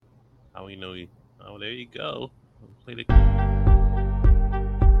How we know he? Oh, there you go. Play the.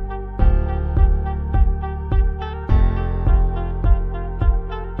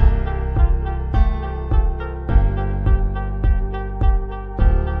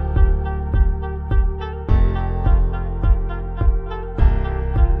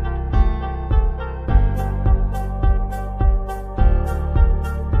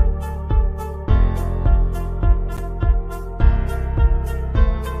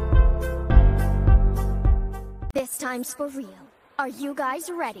 This time's for real. Are you guys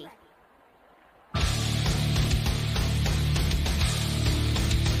ready?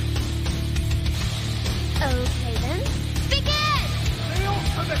 Okay then, begin! The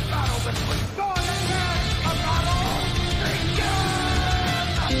ultimate battle between good and bad, a battle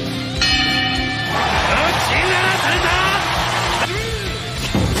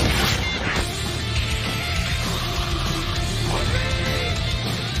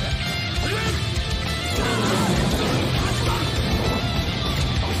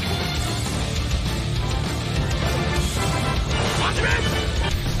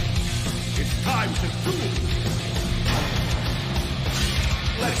It's time to duel!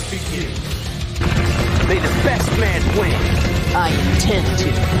 Let's begin! May the best man win. I intend to.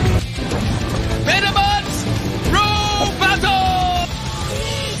 Venomous! Roll battle!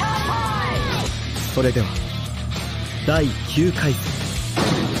 それでは第9回戦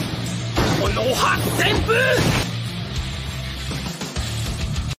この発旋部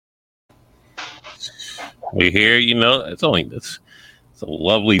We here, it's only this. It's a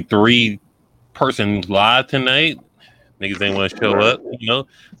lovely 3-person live tonight. Niggas ain't want to show up.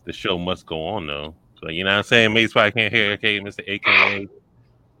 The show must go on though. So you know what I'm saying? Maybe I can't hear. Okay, Mr. AKA,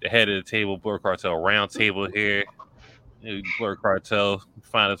 the head of the table, Blerd Cartel Roundtable here. Blerd Cartel.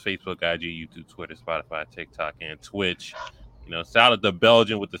 Find us Facebook, IG, YouTube, Twitter, Spotify, TikTok, and Twitch. Shout out to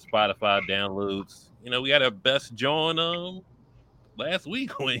Belgium with the Spotify downloads. We had our best join last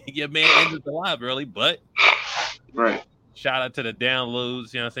week when your man ended the live early, but right. Shout out to the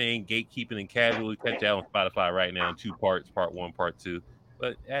downloads, gatekeeping and casual. Catch that on Spotify right now in 2 parts, part 1, part 2.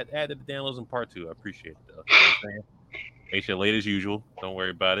 But add the downloads in part 2. I appreciate it though. Aisha late as usual. Don't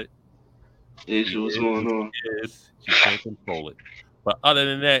worry about it. Aisha, what's going on? She can't control it. But other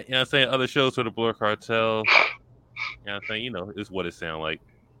than that, other shows for the Blerd Cartel, it's what it sounds like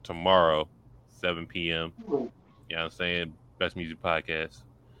tomorrow, 7 p.m. Best music podcast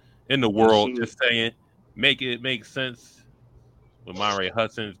in the world. Just saying, make it make sense. With Monterey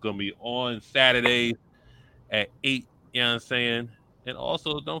Hudson, it's gonna be on Saturday at 8. And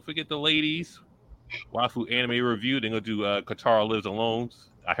also don't forget the ladies. Wafu Anime Review. They're gonna do Katara Lives Alone.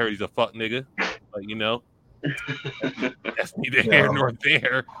 I heard he's a fuck nigga, but that's neither here nor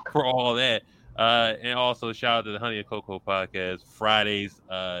there for all that. And also shout out to the Honey and Cocoa podcast Fridays,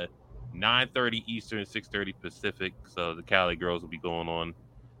 9:30 Eastern, 6:30 Pacific. So the Cali girls will be going on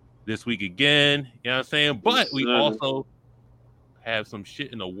this week again. But we also have some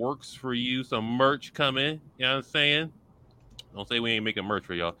shit in the works for you. Some merch coming. Don't say we ain't making merch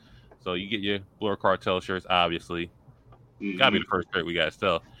for y'all. So you get your Blerd Cartel shirts, obviously. Gotta be the first shirt we gotta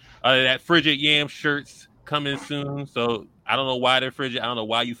sell. That Frigid Yam shirts coming soon. So I don't know why they're frigid. I don't know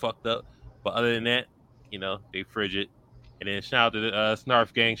why you fucked up. But other than that, they frigid. And then shout out to the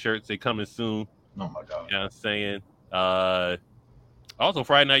Snarf Gang shirts. They coming soon. Oh my god. You know what I'm saying? Also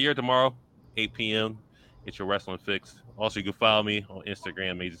Friday Night Year tomorrow, 8 p.m. Get your wrestling fix. Also, you can follow me on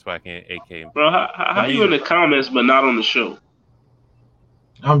Instagram, Major Spycan, AK. Bro, how you in the comments but not on the show?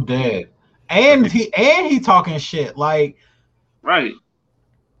 I'm dead. And he talking shit like, right?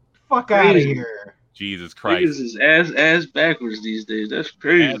 Fuck out of here. Jesus Christ. Niggas is ass backwards these days. That's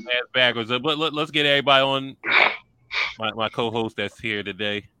crazy. Ass backwards. But let's get everybody on. My co-host that's here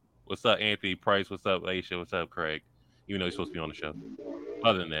today. What's up, Anthony Price? What's up, Aisha? What's up, Craig? Even though he's supposed to be on the show.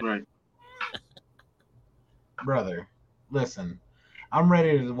 Other than that. Right. Brother, listen. I'm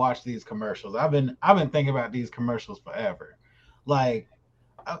ready to watch these commercials. I've been thinking about these commercials forever. Like,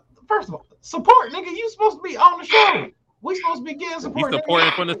 first of all, support, nigga. You supposed to be on the show. We supposed to be getting support. He's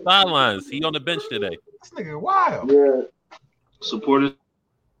supporting from the sidelines. He on the bench today. This nigga wild. Yeah. Supported.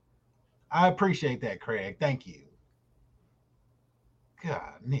 I appreciate that, Craig. Thank you.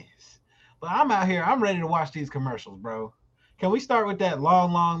 Goodness. But I'm out here. I'm ready to watch these commercials, bro. Can we start with that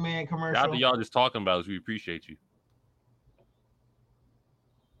long man commercial? After y'all just talking about us, we appreciate you.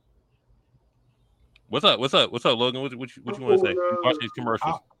 What's up, Logan? What you want to say? Watch these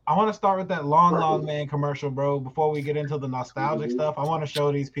commercials. I want to start with that long man commercial, bro. Before we get into the nostalgic stuff, I want to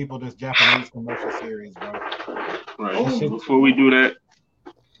show these people this Japanese commercial series, bro. Right. Before we do that,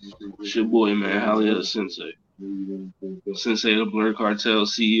 it's your boy, man, Halia Sensei. Sensei the Blerd Cartel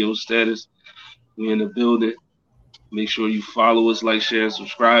CEO status. We in the building. Make sure you follow us, like, share, and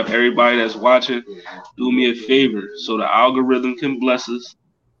subscribe. Everybody that's watching, do me a favor so the algorithm can bless us.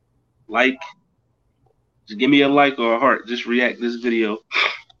 Like, just give me a like or a heart. Just react this video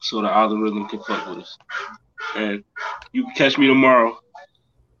so the algorithm can fuck with us. And you can catch me tomorrow.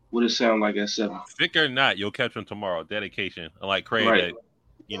 What it sound like at 7? Sick or not, you'll catch him tomorrow. Dedication. Unlike Craig, Right.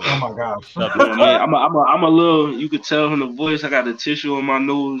 you know. Oh my gosh. Yeah, I'm a little. You could tell from the voice. I got the tissue on my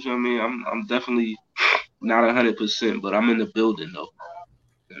nose. I mean, I'm definitely not 100%, but I'm in the building though.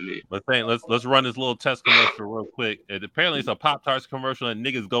 I mean, Let's run this little test commercial real quick. Apparently, it's a Pop-Tarts commercial, and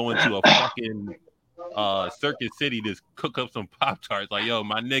niggas go into a fucking Circuit City to cook up some Pop-Tarts. Like, yo,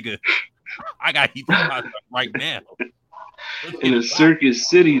 my nigga, I got to eat some Pop-Tarts right now. in a Circuit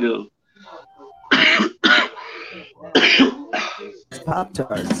City though.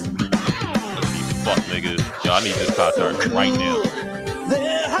 Pop-Tarts. Fuck niggas. Yo, I need this Pop-Tart right now.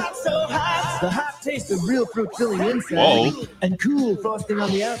 They're hot, so hot. The hot taste of real fruit filling inside. Whoa. And cool frosting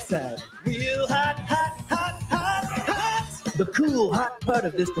on the outside. Real hot, hot, hot, hot, hot. The cool, hot part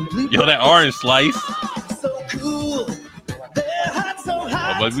of this complete. Yo, that orange slice. So cool. They're hot, so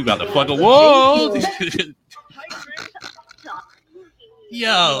hot. Oh, but we about to fucking whoa.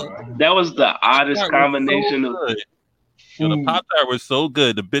 Yo, That was the oddest combination of. Yo, the Pop-Tart was so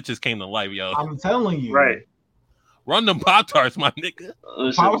good. The bitches came to life, yo. I'm telling you. Right. Run them Pop-Tarts, my nigga.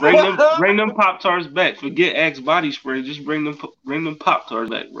 Listen, bring them Pop-Tarts back. Forget Axe body spray. Just bring them Pop-Tarts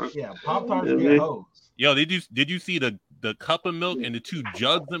back, bro. Yeah, Pop-Tarts get hoes. Yo, did you see the cup of milk and the 2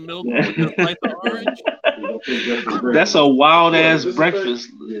 jugs of milk with the slice of orange? That's a wild ass breakfast.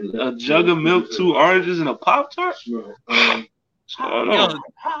 A jug of milk, 2 oranges, and a Pop-Tart.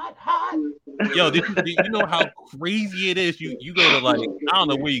 Yo, did you know how crazy it is? You go to, like, I don't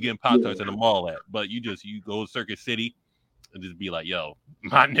know where you getting Pop-Tarts in the mall at, but you go to Circuit City and just be like, yo,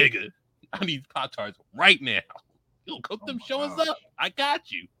 my nigga, I need Pop-Tarts right now. Yo, cook them, show us up. I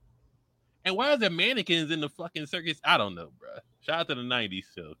got you. And why are there mannequins in the fucking circus? I don't know, bro. Shout out to the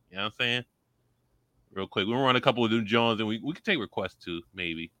 90s too. You know what I'm saying? Real quick, we're gonna run a couple of new Johns, and we can take requests too,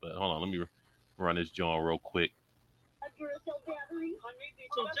 maybe. But hold on, let me run this John real quick.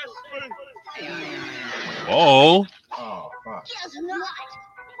 Oh. Oh, fuck. Guess what?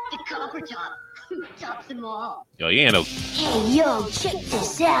 The copper top. Who tops them all? Yo, you ain't no. Hey, yo, check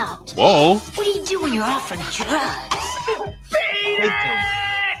this out. Whoa. What do you do when you're off on drugs?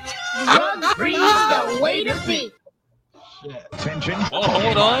 Drug-free is the way to be. Attention, oh,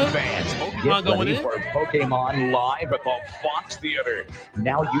 hold on. Fans. Pokemon Get ready for Pokemon Live at the Fox Theater.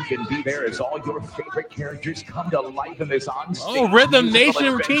 Now you can be there as all your favorite characters come to life in this on-stage Rhythm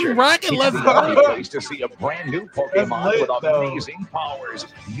Nation Team Rocket, let's go. Place to see a brand new Pokemon with amazing powers.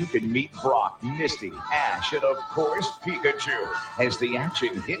 You can meet Brock, Misty, Ash, and of course Pikachu as the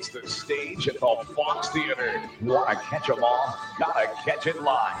action hits the stage at the Fox Theater. Wanna catch them all? Gotta catch it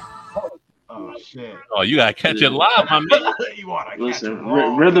live. Oh shit! Oh, you gotta catch it live, my man. You wanna Listen,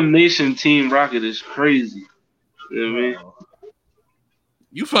 Rhythm Nation Team Rocket is crazy. You know what I mean?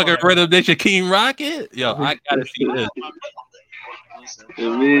 You fucking Rhythm Nation Team Rocket? Yo, I gotta see this. You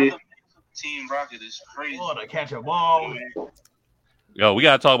know what I mean? Team Rocket is crazy. You wanna catch a ball? Yo, we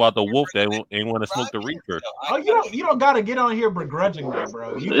gotta talk about the wolf that ain't want to smoke the reefer. Oh, you don't gotta get on here begrudgingly,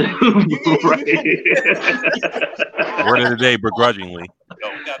 bro. Right. Word of the day, begrudgingly. Yo,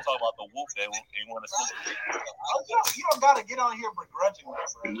 we gotta talk about the wolf that ain't want to smoke the reefer. You don't gotta get on here begrudgingly,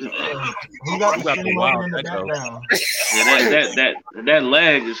 bro. You got the wild in the background. Yeah, that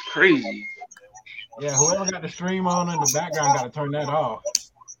lag is crazy. Yeah, whoever got the stream on in the background gotta turn that off.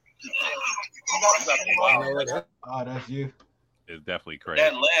 Oh, that's you. It's definitely crazy.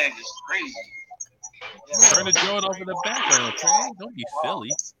 That lag is crazy. Turn the joint off in the background, okay? Don't be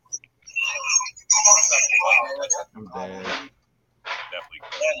silly. I'm dead. Definitely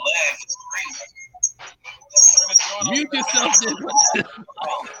crazy. That lag is crazy. Mute yourself, dude.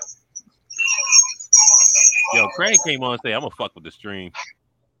 Yo, Craig came on and say, I'm gonna fuck with the stream.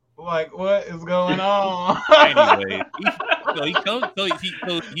 Like, what is going on? Anyway,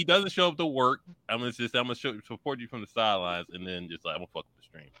 he doesn't show up to work. I'm gonna support you from the sidelines, and then just like I'm gonna fuck with the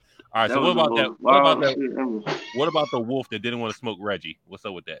stream. All right. So what about that? What about the wolf that didn't want to smoke Reggie? What's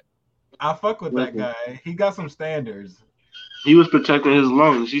up with that? I fuck with that guy. He got some standards. He was protecting his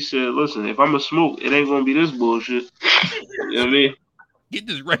lungs. He said, "Listen, if I'm a smoke, it ain't gonna be this bullshit." You know what I mean? Get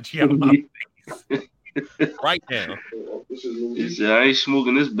this Reggie out of my face right now. He said, "I ain't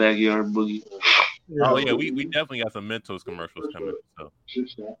smoking this backyard boogie." Oh yeah, we definitely got some Mentos commercials coming. So.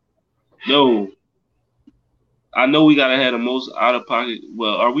 Yo, I know we gotta have the most out of pocket.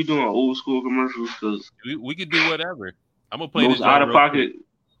 Well, are we doing old school commercials? Because we could do whatever. I'm gonna play most this out of pocket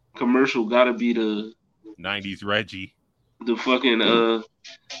commercial gotta be the 90s Reggie. The fucking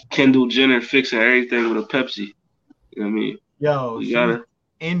Kendall Jenner fixing everything with a Pepsi. You know what I mean? Yo, we she gotta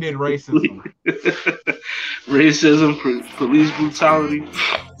ended racism. Racism, police brutality.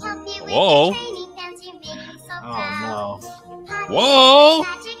 Whoa. Oh no. Whoa.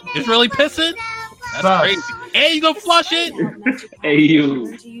 It's really pissing? That's crazy. Hey, you gonna flush it? Hey, you.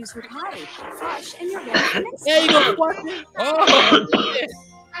 Hey, you gonna flush it? Oh, shit.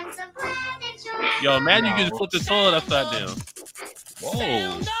 Yo, imagine you just flip the toilet upside down.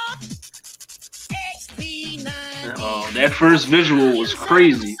 Whoa. Oh, that first visual was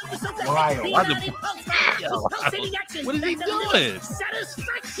crazy. Wild. What is he doing?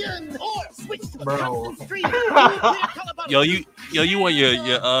 Bro. Yo, you want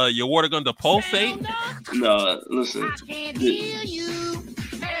your water gun to pulsate? No, listen. Crazy,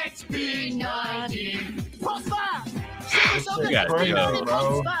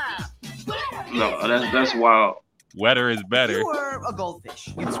 bro. No, that's wild. Wetter is better. You were a goldfish.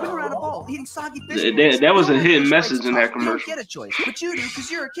 You'd swim around a bowl eating soggy fish. That was a hidden message in that commercial. You don't get a choice, but you do because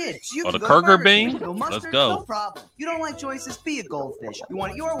you're a kid. So you Oh, can the go to Burger Burger Bean? King. No mustard, Let's go. No problem. You don't like choices? Be a goldfish. You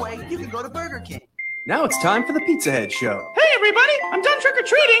want it your way? You can go to Burger King. Now it's time for the Pizza Head Show. Hey everybody, I'm done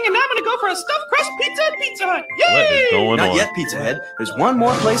trick-or-treating and now I'm gonna go for a stuffed crust pizza at Pizza Hut. Yay! What is going Not on? yet, Pizza Head. There's one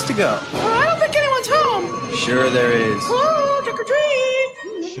more place to go. I don't think anyone's home. Sure there is. Oh,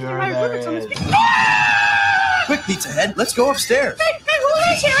 trick-or-treat. Sure My there ribbons on this is. pizza. Quick, Pizza Head, let's go upstairs. Hey,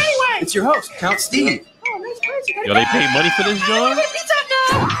 who is here anyway? It's your host, Count Steve. Oh, nice place. You gotta Yo, they pay money for this, John? Hey, Pizza Hut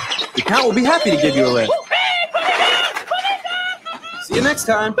now. The Count will be happy to give you a lift. Hey, put it down. Put it down. See you next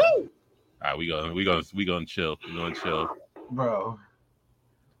time. All right, we gonna chill. We gonna chill. Bro.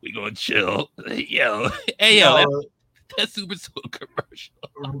 We gonna chill. Yo, hey yo, that Super Soul commercial.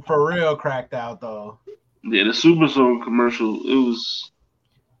 For real cracked out though. Yeah, the Super Soul commercial. It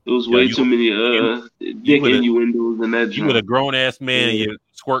was way too many dick innuendos in that joint. You with a grown ass man and your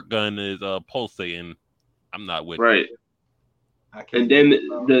squirt gun is pulsating. I'm not with right. And then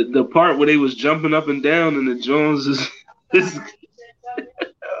the part where they was jumping up and down and the Jones is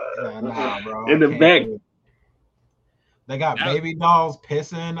nah, bro. in the back. They got baby dolls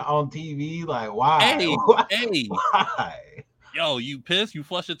pissing on TV. Like, why? Hey, hey. Why? Yo, you piss, you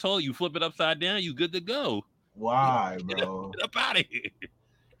flush the toilet, you flip it upside down, you good to go. Why, bro? Get up out of here.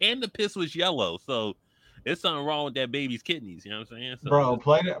 And the piss was yellow, so there's something wrong with that baby's kidneys. You know what I'm saying? So, bro,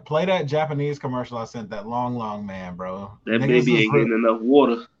 play that Japanese commercial I sent. That long man, bro. That baby ain't getting enough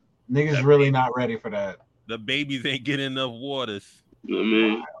water. Niggas really not ready for that. The babies ain't getting enough waters. You know what I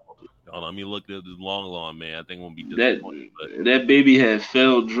mean? Hold on, let me look at this long man. I think I'm gonna be disappointed. That baby had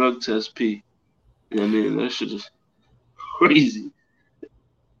failed drug test P. You know what I mean? That shit is crazy.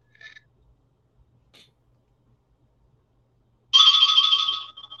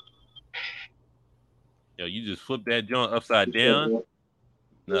 Yo, you just flip that joint upside down.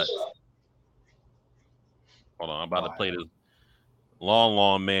 Nuts. Hold on, I'm about to play this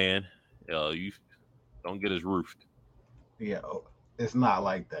long man. Yo, you don't get us roofed. Yeah, it's not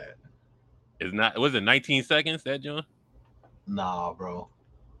like that. It's not. Was it 19 seconds that joint? Nah, bro.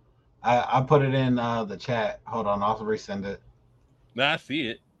 I put it in the chat. Hold on, I'll resend it. Nah, I see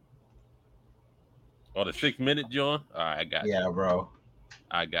it. Oh, the 6 minute joint. All right, I got you. Yeah, bro.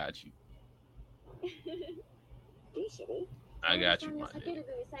 I got you. I got you, my nigga.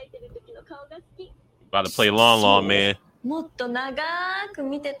 About to play long man. もっと長く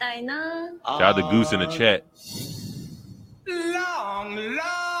見てたいな。 Shout out to Goose in the chat.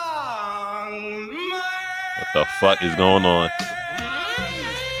 What the fuck is going on?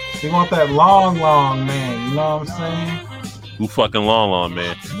 You want that long man, you know what I'm saying? Who fucking long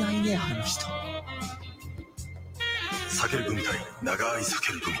man? 避ける組対長い避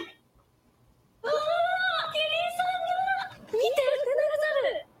ける組。ああ、ケリーさんが見てるで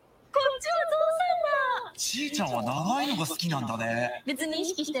こっちはゾウさんだ。ちーちゃんは長いのが好きなんだね。別に意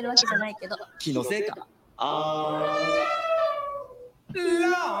識してるわけじゃないけど。気のせいか。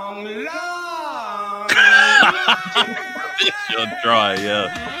You'll try, yeah.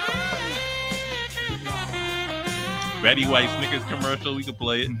 Betty White Snickers commercial, we can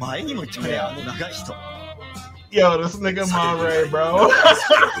play it. Yo, this nigga Monray, bro.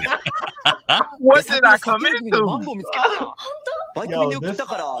 What did I come into? Yo, this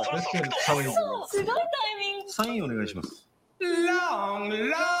shit is crazy. すごいタイミング。サインお願いします。What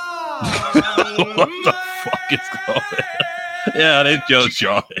the fuck is going on? Yeah, that's Joe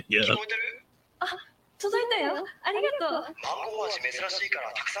Shaw. Yeah. あ、届いたよ。ありがとう。マンゴー味珍しいか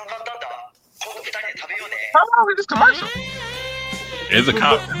らたくさん買ったんだ。How long is this commercial? It's a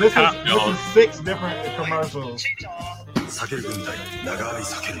cop. This is 6 different commercials.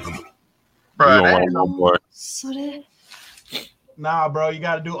 Bro, We don't want no more. それ Nah, bro, you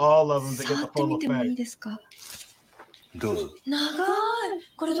gotta do all of them to get 触 the って full みてもいい effect. ですか？どうぞ。長い。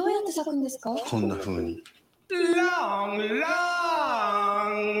これどうやって咲くんですか？こんな風に。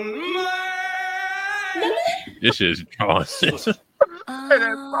 This shit is drawing. Hey,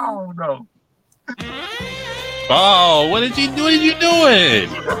 that song though. Oh, what did you do? What are you doing?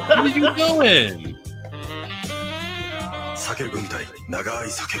 What are you doing? 避ける軍隊、長い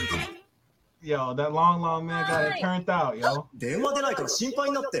避ける組。 Yo, that long man got it turned out, yo. 電話出ないから心配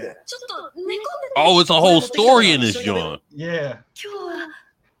になって。ちょっと寝込んでて。 Oh, it's a whole story in this joint. Yeah. 今日は。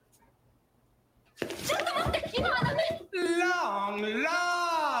ちょっと待って、今はダメ。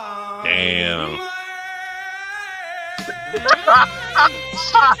 Damn.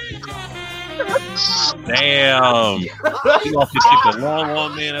 Damn. You off this shit a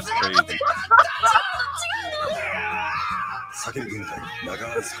long man. That's crazy. 避ける軍隊、長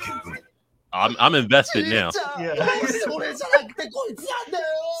い避ける組。 I'm invested now. 俺じゃなくてこいつなんだよ。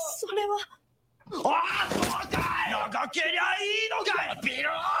それは。 長けりゃいいのかい。ビ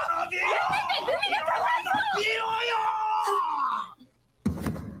ロービロ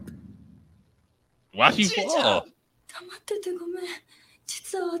ー Why she fall? 黙っててごめん。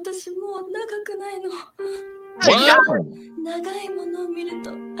実は私もう長くないの。 What? 長いものを見る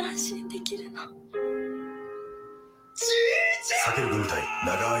と安心できるの。避ける軍隊、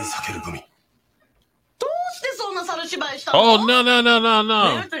長い避ける組。どうしてそんな猿芝居したの？ Oh, no, no, no, no,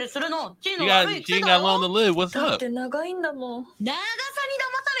 no. 目移りするの。She ain't got long to live. What's だっ up? て長いんだもん。長さに騙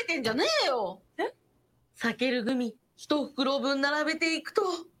されてんじゃねえよ。え？避ける組一袋分並べていくと、ほ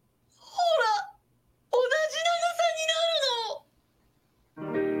ら、同じ長さにな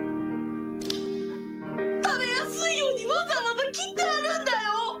るの。食べやすいようにわざわざ切ってあるんだよ。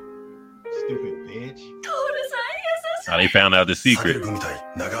Stupid bitch. トールさん How they found out the 避け secret? る軍隊、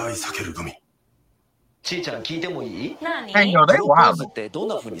長い避ける組。ちーちゃん聞いてもいい？何？ Hey, yo, they プロポーズ wild. ってどん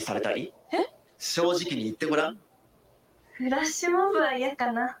な風にされたい？正直に言ってごらん。フラッシュモブは嫌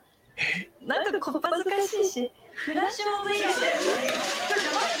かな。なんかこっぱずかしいし、フラッシュモブ以外だよ。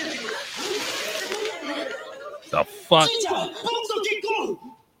 The fuck? ちゃん、僕と結婚。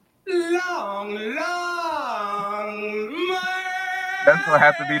That's gonna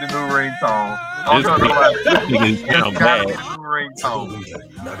have to be the new ringtone. This nigga's down bad. New ringtone.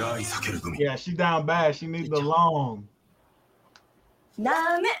 長い避ける組。 Yeah, she down bad. She needs the long.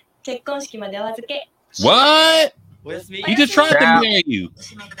 ダメ。結婚式までお預け。 What? おやすみ。 He just tried to Yeah. marry you.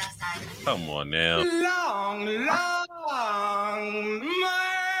 Come on now.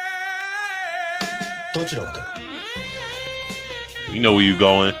 You know where you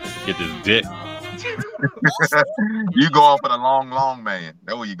going. Get this dick. You going for the long man.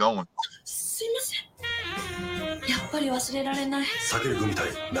 That's where you going. すいません。やっぱり忘れられない。避ける組隊、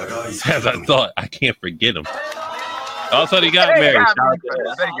長い避け As る I 組。 thought, I can't forget him. Also, they got They married. got me.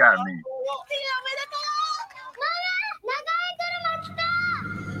 They got me.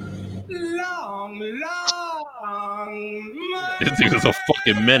 This nigga's a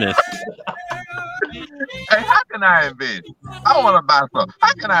fucking menace. Hey, how can I invest? I want to buy something.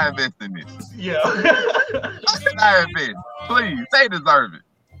 How can I invest in this? Yeah. How can I invest? Please, they deserve it.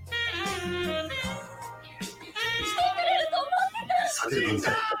 避ける軍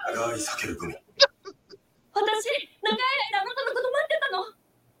隊、長い避ける組。私、長い間あなたのこと待ってたの。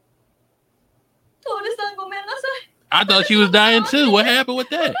トールさんごめんなさい。 I thought she was dying too. What happened with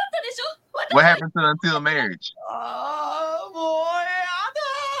that? 待ったでしょ。 What happened to until marriage?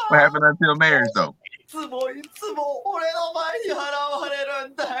 What happened until marriage, though? いつも俺の前に払われる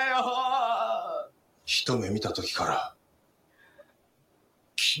んだよ。一目見た時から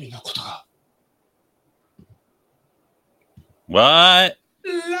君のことが。 What?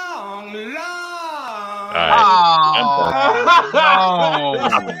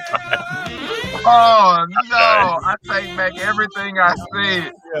 Oh, no. I take back everything I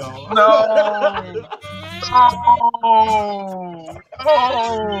said. No.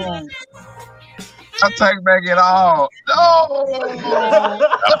 Oh. I take back it all. No.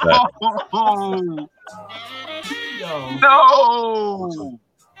 No.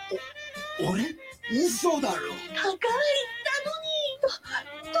 俺？嘘だろ。高いっ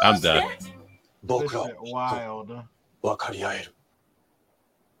たのに。 I'm done. 僕ら This shit wild. 分かり合える。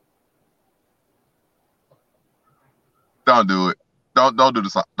 Don't do it. Don't do the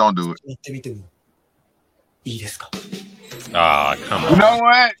song. Don't do it. やってみてもいいですか？ Ah, come You on. know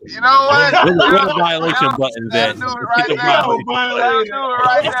what? You know what? Where the violation buttons at? Do it Get right the now. violation. Do it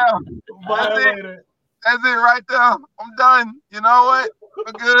right now. Violator. That's it right there. I'm done. You know what?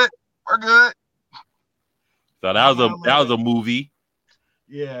 We're good. We're good. So that was a movie.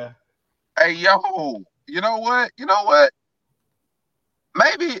 Yeah. Hey, yo, you know what? You know what?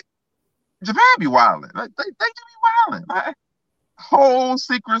 Maybe Japan be wilding. Like, they can be wilding. Like, whole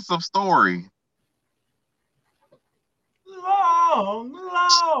secrets of story. Long.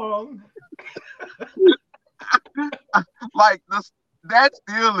 Like this, that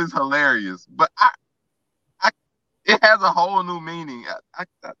still is hilarious. But it has a whole new meaning.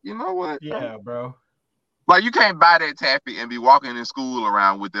 You know what? Yeah, bro. Like, you can't buy that taffy and be walking in school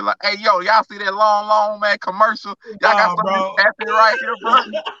around with it. Like, hey, yo, y'all see that long man commercial? Y'all got some of this taffy right here, bro.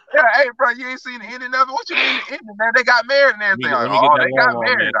 Yeah, hey, bro, you ain't seen the ending of it? What you mean the ending, man? They got married and everything. Let me Like, get oh, that they got long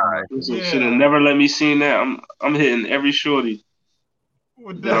married, all right. Listen, should have never let me see that. I'm hitting every shorty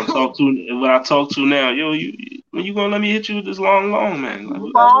that I talk to now. Yo, when you gonna let me hit you with this long man?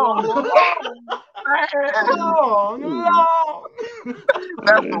 Like, long.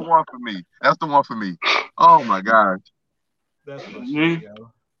 That's the one for me. That's the one for me. Oh my gosh. That's my shit,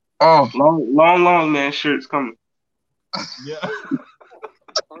 yo. Oh, long man shirts coming. Yeah.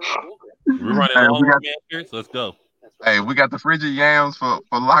 We're running long man shirts. Let's go. Hey, we got the frigid yams for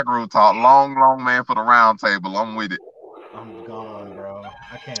locker room talk. Long man for the round table. I'm with it. I'm gone, bro.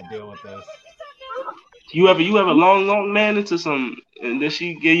 I can't deal with this. You ever long man into some, and then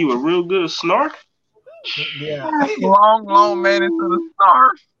she gave you a real good snark? Yeah. long man into the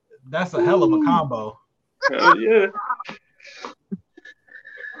snark. That's a hell of a combo. Hell yeah.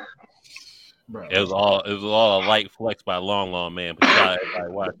 Bro. It was all a light flex by long man. But oh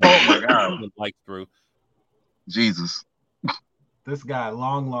my god, like through Jesus. This guy,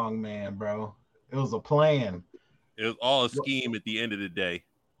 long man, bro. It was a plan. It was all a scheme at the end of the day.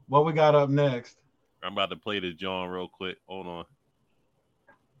 What we got up next? I'm about to play the John real quick. Hold on.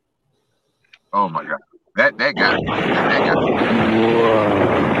 Oh my god, that guy.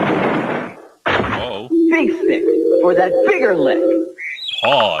 Oh. Big stick for that bigger lick.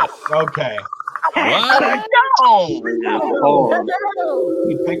 Pause. Okay. What? No.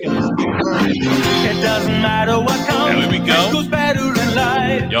 You picking a stick, bro? It doesn't matter what comes. There we go. Goes better in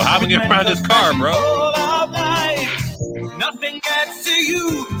life. Yo, how we get around this car, bro? Nothing gets to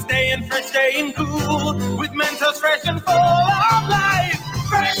you. Staying fresh, staying cool. With Mentos fresh and full of life.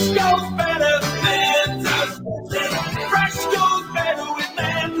 Fresh goes better. Mentos. Fresh goes better with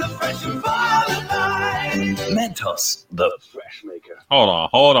Mentos fresh and full of life. Mentos, the fresh maker. Hold on.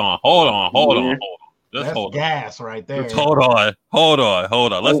 That's gas right there. Just hold on.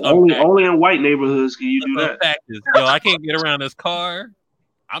 Let's only in white neighborhoods can you do that. Yo, I can't get around this car.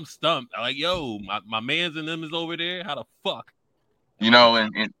 I'm stumped. I'm like, yo, my man's and them is over there. How the fuck? You know,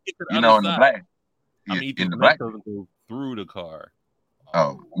 in the black. In the black doesn't go through the car.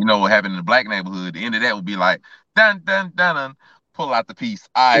 Oh, you know what happened in the black neighborhood? The end of that would be like dun dun dun dun. Pull out the piece.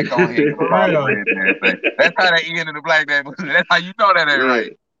 All right, go ahead. That's how they end in the black neighborhood. That's how you know that ain't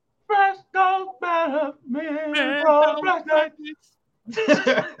right. Fresh goes better,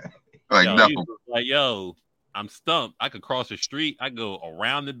 like yo, I'm stumped. I could cross the street. I go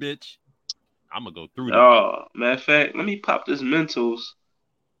around the bitch. I'm gonna go through. Matter of fact, let me pop this Mentos,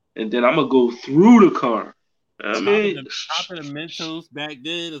 and then I'm gonna go through the car. Popping the Mentos back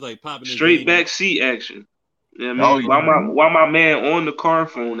then is like popping straight back seat action. Yeah, While my man on the car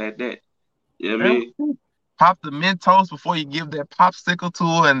phone at that. Yeah, pop the Mentos before you give that popsicle to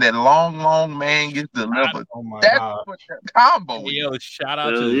her, and that long man gets delivered. Oh my That's god! What that combo. Yo, shout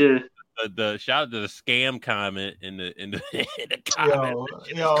out to the scam comment in the comment.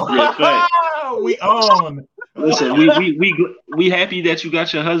 Yo, we on. Listen, we happy that you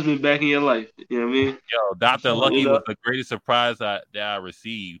got your husband back in your life. You know what I mean? Yo, Dr. Lucky was the greatest surprise that I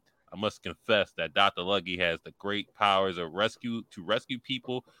received. I must confess that Dr. Lucky has the great powers of rescue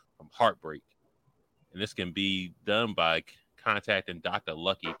people from heartbreak. And this can be done by contacting Dr.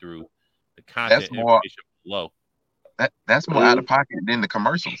 Lucky through the contact information below. That's more out of pocket than the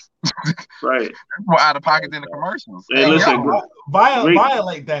commercials. Right. That's more out of pocket than the commercials. Hey, listen,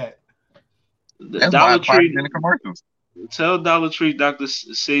 violate that. That's more out of pocket than the commercials. Tell Dollar Tree Dr.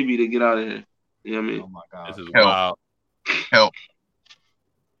 Sabi to get out of here. You know what I mean? Oh my god. This is wild. Help.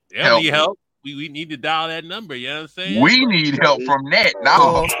 Yeah, need help. We need to dial that number, you know what I'm saying? We need help from that.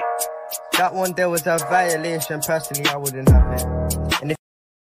 No. That one there was a violation. Personally, I wouldn't have it. And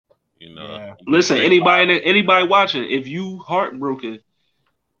listen, anybody watching, if you heartbroken,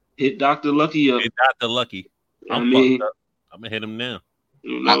 hit Dr. Lucky up. Hit Dr. Lucky. I'm gonna hit him now.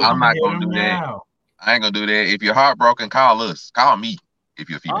 I'm not gonna do that. I ain't gonna do that. If you're heartbroken, call us. Call me. If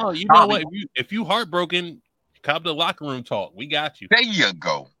you're female. Oh, you know what? If you heartbroken, come to the locker room talk. We got you. There you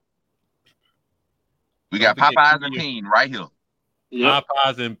go. We got Popeyes and Peen right here. Yep.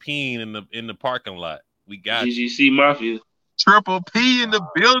 Popeyes and Peen in the parking lot. We got GGC Mafia. Triple P in the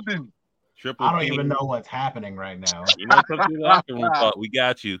building. Triple I don't P. even know what's happening right now. You know, come to the locker room talk. We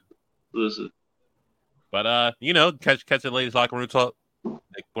got you. Listen. But you know, catch the latest locker room talk.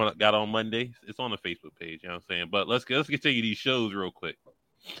 Like got on Monday. It's on the Facebook page. You know what I'm saying? But let's continue these shows real quick.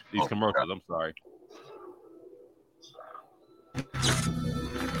 These commercials. I'm sorry.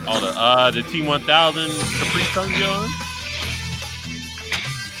 Oh, the T1000 Capri Sun John.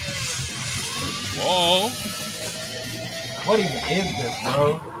 Whoa. What even is this,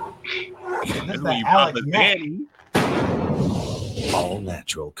 bro? This is that Alex Mack. All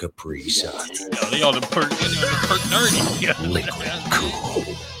natural Capri Sun. Yo, they on the perk 30. Yeah. Liquid cool.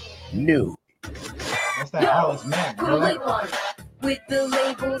 New. That's that Alex Mack, Put a bro. label on it with the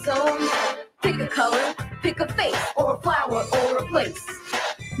labels on. Pick a color, pick a face, or a flower, or a place.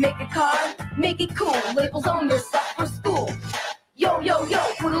 Make a card, make it cool. Labels on your stuff for school. Yo, yo, yo,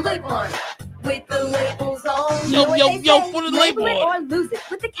 put a label on it with the labels on. Yo, put a label it on or lose it.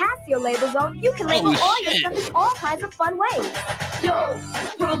 With the Casio labels on, you can label all your stuff in all kinds of fun ways. Yo,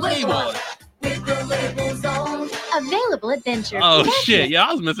 put a label on it with the labels on. Available at Venture. Oh shit! Yeah,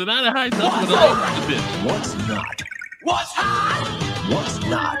 I was missing out of high school with the labels. What's not? What's hot? What's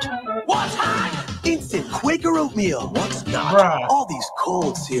not? What's hot? Instant Quaker oatmeal. What's not? Bruh. All these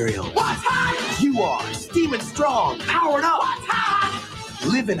cold cereals. What's hot? You are steaming strong, powered up, What's hot?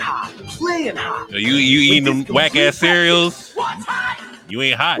 living hot, playing hot. Yo, you eating them whack ass cereals? What's hot? You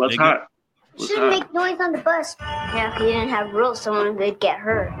ain't hot, What's nigga. hot? What's Shouldn't hot? make noise on the bus. Yeah, if you didn't have rules, someone would get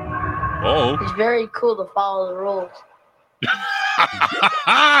hurt. Oh. It's very cool to follow the rules.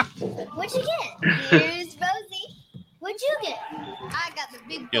 What'd you get? Here's Rosie. What'd you get? I got the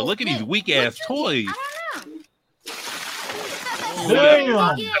big. Yo, look at these weak ass toys. I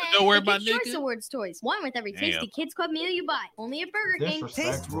Damn. Don't worry about Choice nigga. Awards toys. One with every tasty Damn. Kids Club meal you buy. Only at Burger King.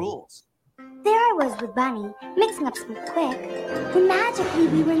 Disrespectful. Taste rules. There I was with Bunny, mixing up some quick. When magically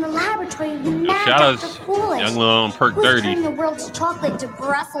we were in the laboratory, we nabbed Shout out Dr. Foolish. young little on perk Who's 30. turning the world's chocolate to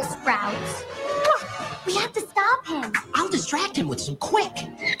Brussels sprouts. We have to stop him. I'll distract him with some quick.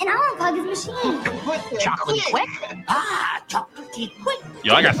 And I'll unplug his machine. Chocolate quick. Ah, chocolate quick.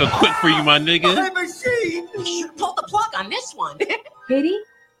 Yo, I got some quick for you, my nigga. My machine. You pulled the plug on this one. Katie,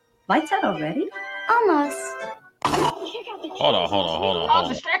 lights out already? Almost. Hold on. I'll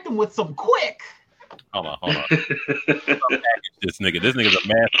distract him with some quick. Hold on. This nigga's a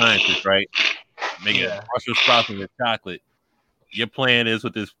mad scientist, right? Making Brussels sprouts with chocolate. Your plan is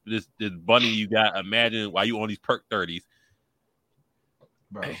with this bunny you got. Imagine while you on these perk 30s.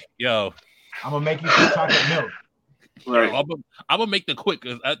 Bro, Yo, I'm gonna make you some chocolate milk. Right. I'm gonna make the quick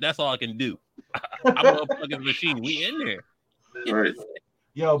because that's all I can do. I'm gonna plug in the machine. We in there. Right.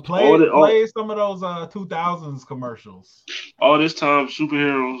 Yo, play some of those 2000s commercials. All this time,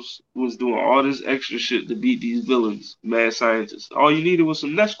 superheroes was doing all this extra shit to beat these villains, mad scientists. All you needed was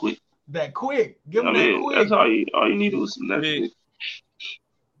some Nesquik. That quick. Give I me that mean, quick. that's all you needed was some Nesquik.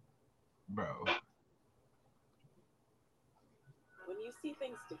 Bro. When you see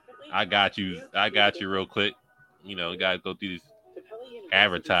things differently, I got you real quick. You know, gotta go through these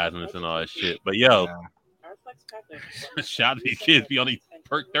advertisements and all that shit. But yo, shout out to these kids be on these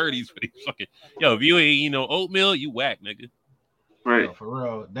perk 30s for these fucking yo. If you ain't eating no oatmeal, you whack, nigga. Right. Yo, for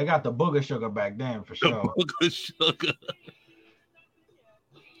real. They got the booger sugar back then for sure. Booger sugar.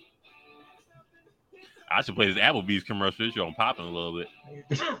 I should play this Applebee's commercial. This shit popping a little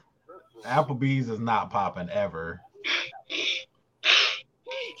bit. Applebee's is not popping ever.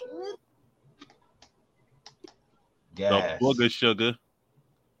 The booger sugar.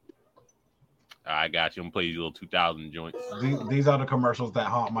 I got you. I'm gonna play these little 2000 joints. These are the commercials that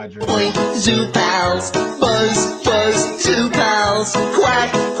haunt my dreams. Zoo pals, buzz, zoo pals,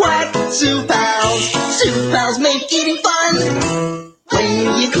 quack, zoo pals make eating fun.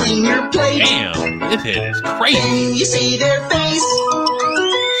 When you clean your plate, damn, this head is crazy. When you see their face,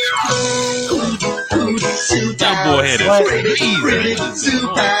 zoo that boy head is crazy. Zoo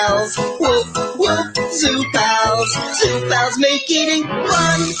pals, woof, zoo pals make eating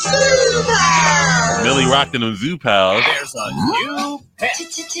fun. Zoo pals. Millie rocked in them Zoo Pals. There's a new pet.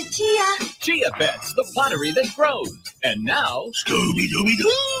 Chia Pet's the pottery that grows. And now,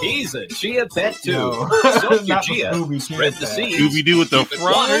 Scooby-Dooby-Doo. He's a Chia Pet too. No. Soak your Not Chia, the Scooby spread Chia the Pet. seeds, Scooby-Doo with the keep it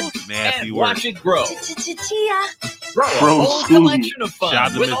fro? watered, Nasty and work. watch it grow. Chia. Grow a Bro, whole Scooby. collection of Shout out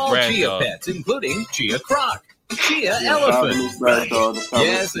fun to with Miss all Bradshaw. Chia Pets, including Chia Croc, Chia Shout out to Miss Elephant. Bradshaw, the cover.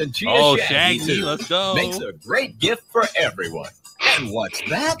 Yes, and Chia Oh, Shaggy, Shaggy, too. let's go. Makes a great gift for everyone. And what's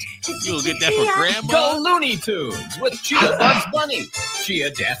that? You'll get that for grandma. Go Looney Tunes with Chia Bugs Bunny, Chia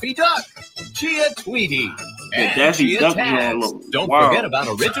Daffy Duck, Chia Tweety. And Daffy Chia Duck Tags. Joint. Don't Wow. forget about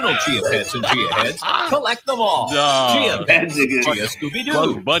original Chia Pets and Chia Heads. Collect them all. Chia Pets, Chia Scooby-Doo,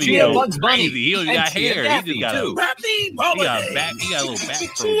 Bugs Bunny Chia goes Bugs Bunny, crazy. He don't and got Chia hair. Daffy, He just got too. he got a little back. Chia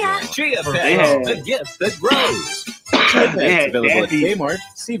They Pets, had- the gift that grows. Chia They Pets had available at Daffy. Kmart,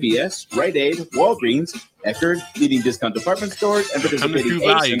 CVS, Rite Aid, Walgreens, Eckerd, leading discount department stores, and Come to participating True Ace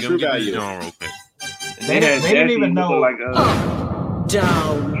Value. and Come True get this Value. John real quick. They had They didn't Daffy even know. looking like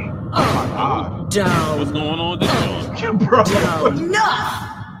Down. Down. What's going on with this John? Bro. Down. Enough.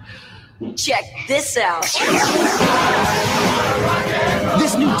 Check this out.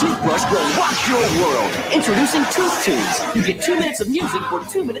 This new toothbrush will rock your world. Introducing Tooth Tunes. You get 2 minutes of music for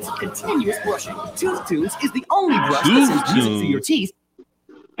 2 minutes of continuous brushing. Tooth Tunes is the only brush that sends music through your teeth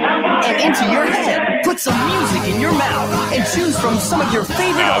and into your head. Put some music in your mouth and choose from some of your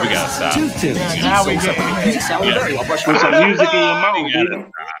favorite Nah, we gotta artists. stop. Tooth Tunes. now we get- Music sound Yeah. very well brushed. Put some music in your mouth, We gotta dude.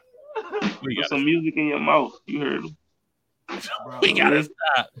 We Put gotta, some music in your mouth. You heard him. we gotta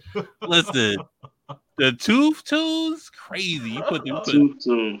stop. Listen, the Tooth Tunes, crazy. You put Tooth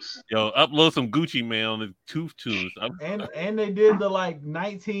Tunes. yo, upload some Gucci Man on the Tooth Tunes. And they did the like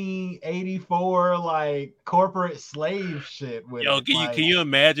 1984 like corporate slave shit with Yo, it. can you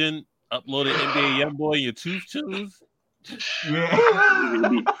imagine uploading NBA YoungBoy in your Tooth Tunes? Yeah.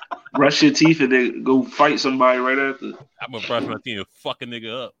 Brush your teeth and then go fight somebody right after. I'm gonna brush my teeth and fuck a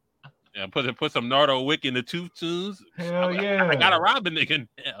nigga up. And put some Nardo Wick in the Tooth Tunes. Hell yeah. I gotta rob a nigga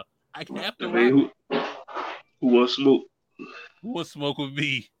now. I have to Hey, rob. who wants smoke? Who will smoke with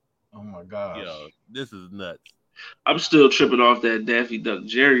me? Oh my gosh. Yo, this is nuts. I'm still tripping off that Daffy Duck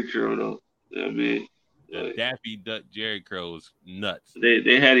Jerry curl though. You know what I mean? The Daffy Duck Jerry Crow is nuts.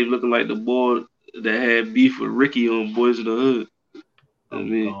 They had him looking like the boy that had beef with Ricky on Boys in the Hood. I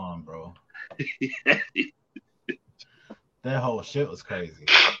mean, Gone, bro. That whole shit was crazy.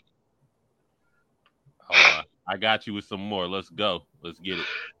 Hold on. I got you with some more. Let's go. Let's get it.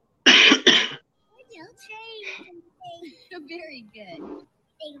 Very good.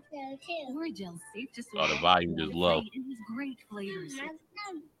 Think so too. Origel safe to Oh, the volume just low. It has great flavors.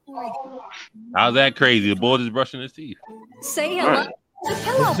 How's that crazy? The boy just brushing his teeth. Say hello to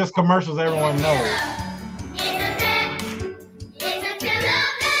Pillow. It's just commercials everyone knows.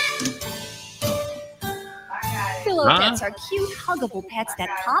 Pillow Huh? pets are cute, huggable pets that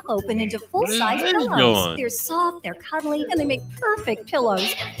pop open into full-size What is pillows. going? They're soft, they're cuddly, and they make perfect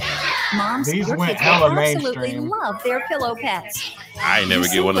pillows. Moms, These your went kids hella will absolutely mainstream. love their pillow pets. I ain't never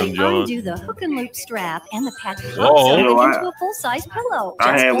You get one of them, simply John. undo the hook and loop strap, and the pet pops Whoa. open Yo, I- into a full-size pillow.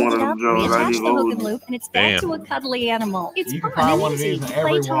 I Just had fold one of it them, up, Jones. I reattach didn't the hook hold and it. loop, and it's Damn. back to a cuddly animal. It's You can fun find and one of easy. these in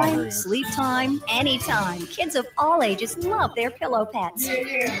every Playtime, Walgreens. sleep time, anytime. Kids of all ages love their pillow pets. Oh,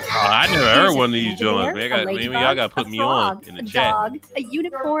 I never heard There's one of a these panda Jones. bear, Man, a maybe ladybug, y'all gotta put a me frog, on in a the chat. dog, a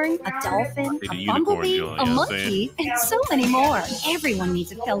unicorn, a dolphin, Hey, the a unicorn bumblebee, joint, a you know what I'm saying? monkey, and so many more. Everyone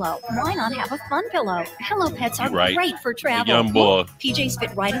needs a pillow. Why not have a fun pillow? Pillow pets are You right. great for travel. young boy. Look, PJs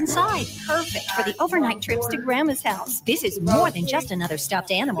fit right inside. Perfect for the overnight trips to Grandma's house. This is more than just another stuffed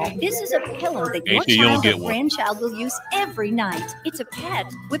animal. This is a pillow that your Ain't sure you don't child get or one. grandchild will use every night. It's a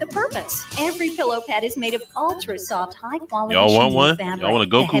pet with a purpose. Every pillow pad is made of ultra soft, high quality Y'all want chenille one? fabric. Y'all want a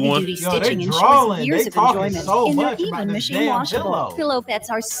The Goku one? heavy-duty Yo, they stitching ensures drawing. years They of talking enjoyment, so and they're much about even this machine damn washable. pillow. Pillow pets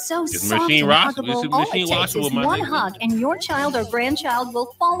are so It's soft machine and wash- huggable. it's All machine it takes washable, is my one nigga. hug, and your child or grandchild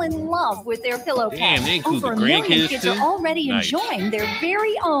will fall in love with their pillow pet. Damn, they include Over the a million grandkids, kids too? are already Nice. enjoying their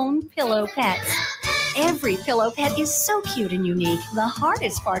very own pillow pets. Every pillow pet is so cute and unique. The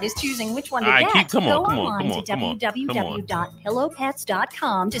hardest part is choosing which one to All right, get. come on, Go come on, online come on, to come on, come on.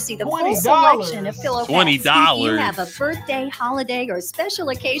 www.pillowpets.com to see the full $20. selection of pillow pets. $20. If you have a birthday, holiday, or special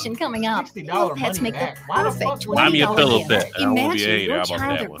occasion coming up, pillow pets money make the back. Why the perfect fuck would Buy me a $20 pillow gift. pet, and I won't be a Imagine hater. your How about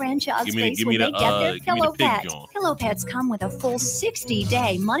child that or one? grandchild's Give me face the, when they get their give me pillow the pig pet. joint. Pillow pets come with a full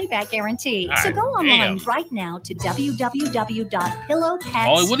 60-day money-back guarantee. God So go online damn. right now to www.pillowpets.com.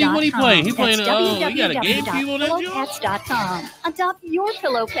 Oh, what he playing? He playing, That's he got a game for you on that joint? www.pillowpets.com. Adopt your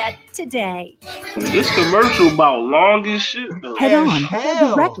pillow pet today. This commercial about long as shit though. Head on. Apply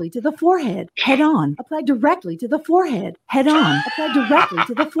hell. directly to the forehead. Head on. Apply directly to the forehead. Head on. Apply directly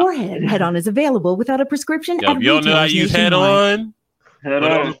to the forehead. Head on is available without a prescription Yo, at if you don't know how to retailers use head nationwide. on, Head put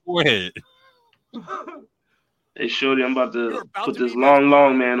it on on. your forehead. Hey, shorty, I'm about to about put to this be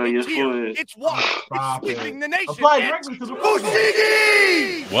long man on your It's here. forehead. It's what? Stop It's sweeping it. the nation. Apply It's directly to the forehead.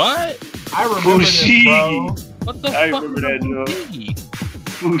 Fushigi! What? I remember this, bro. What the I fuck? remember that, Joe. Fushigi?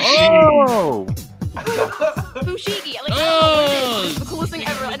 Fushigi. Oh! Fushigi. Like, Oh! it's the coolest thing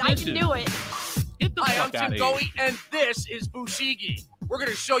ever, and I can do it. Get the Hi, I'm fuck out Tim of Goey, here. and this is Fushigi. We're going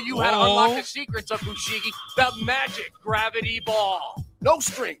to show you how to Whoa. unlock the secrets of Fushigi, the magic gravity ball. No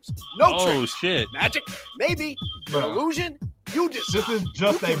strings, no Oh tricks. shit! Magic, maybe. Bro. Illusion, you decide. This is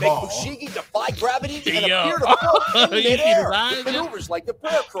just you a can ball. make Fushigi defy gravity and Yo. appear to float in You see midair. the eyes? With maneuvers like the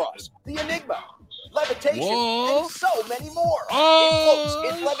prayer cross, the enigma, levitation, Whoa. and so many more. Oh,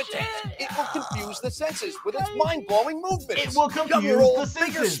 it floats, it levitates. It will confuse the senses with its mind-blowing movements. It will confuse Young or old, the big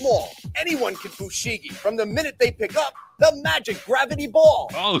or senses. small, anyone can Fushigi from the minute they pick up the magic gravity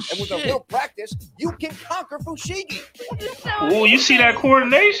ball. Oh, and with a shit. little practice, you can conquer Fushigi. Oh, you see that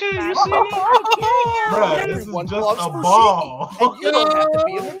coordination? You see that? Bro, this is Everyone just loves a Fushigi, ball. and you don't have to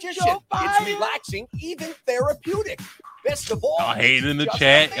be a magician. It's relaxing, even therapeutic. Best of all, Y'all hating in the just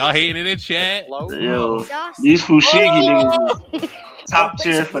chat. Y'all amazing. hating in the chat. Yo, these Fushigi niggas is top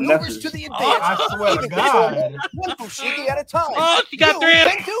tier Maneuvers to finessers. the advanced. I swear to Even God. one Fushigi at a time. Oh, she got you three.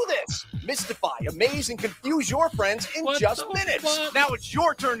 can do this. Mystify, amaze, and confuse your friends in What just the minutes. fuck? Now it's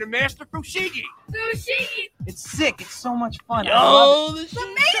your turn to master Fushigi. It's sick. It's so much fun. I love Yo, this shit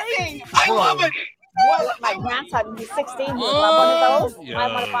Amazing. I love it. My grandson, he's 16. He would love one of those. Yo.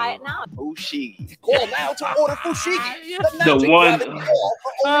 I want to buy it now. Fushigi. Call now to order Fushigi. The magic one- gravity ball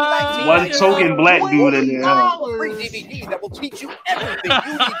for only One $19.99. token black dude in there. Huh? A free DVD that will teach you everything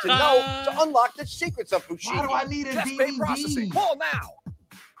you need to know to unlock the secrets of Fushigi. Why do I need a Test pay DVD? processing. Call now.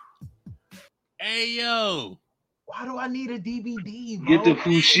 Hey yo. Why do I need a DVD, bro? Get the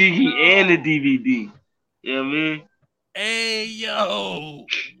Fushigi and the DVD. You know what I mean? Hey yo.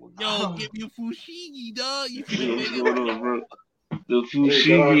 Yo, give me a Fushigi, dog. You What's feel going on, bro? The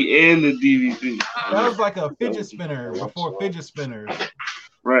Fushigi and the DVD. That was like a fidget spinner before fidget spinners.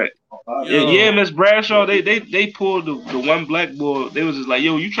 Right. Yeah, Miss Bradshaw, they pulled the one black boy. They was just like,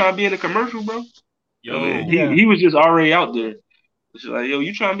 yo, you trying to be in a commercial, bro? Yo, He was just already out there. It's like, yo,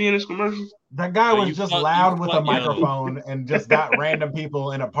 you trying to be in this commercial? That guy was just loud with a yo. microphone and just got random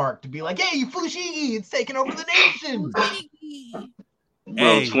people in a park to be like, "Hey, Fushigi, it's taking over the nation." Bro,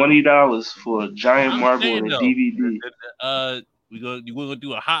 Hey. $20 for a giant I'm marble saying, and a though, DVD. we're gonna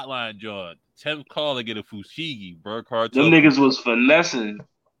do a hotline, John. 10th call to get a Fushigi, bro. Cartel. Them niggas was finessing.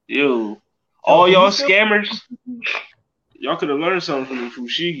 Yo, all y'all scammers, y'all could have learned something from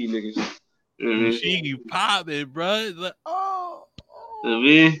the Fushigi niggas. You know what I mean? Fushigi popping, bro. It's like, You know what I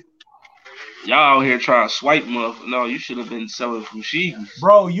mean? Y'all out here trying to swipe motherfucker. No, you should have been selling Fushigi.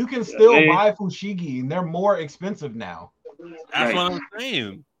 Bro, you can still man. buy Fushigi, and they're more expensive now. that's Right. what I'm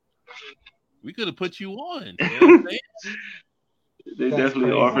saying. We could have put you on. You know what I'm saying? They That's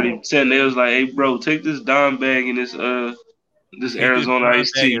definitely crazy. offered him 10. They was like, hey, bro, take this Dime bag and this Arizona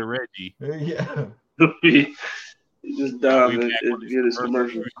iced tea. Reggie. Yeah. This Dime We and back with get this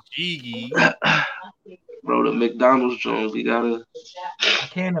commercial. Fushigi. Bro, the McDonald's Jones, we gotta. I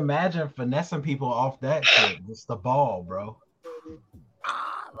can't imagine finessing people off that shit. It's the ball, bro.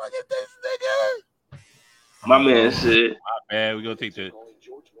 Look at this nigga. My man said, My bad. We're gonna take the ads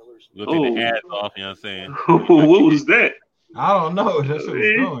off, you know what I'm saying? what was that? I don't know. That's what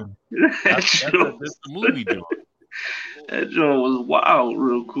it's doing. That's the movie doing. That joint was wild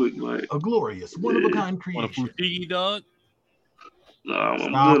real quick, like. A glorious, one-of-a-kind On a creation. Fushigi, dog? Nah, I'm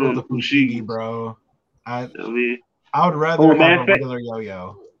Stop good with on the the Fushigi, bro. I mean, would rather Oh, have man, a regular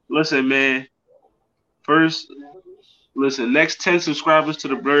yo-yo. listen, man. First, listen, next 10 subscribers to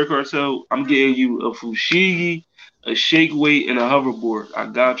the Blerd Cartel, I'm getting you a Fushigi, a shake weight, and a hoverboard. I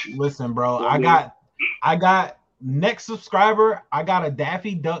got you. Listen, bro, So, I got next subscriber, I got a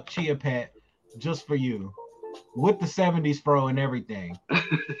Daffy Duck Chia Pet just for you. With the 70s fro and everything.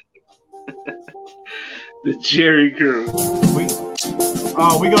 The Jerry Curl.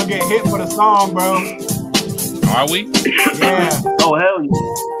 We gonna get hit for the song, bro. Are we? Yeah. Oh, hell yeah.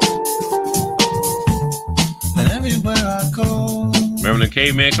 And everywhere I go, Remember the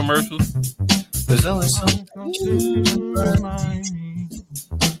caveman commercials? there's always something to remind me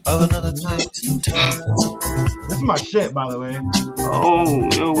of another place and time. This is my shit, by the way. Oh,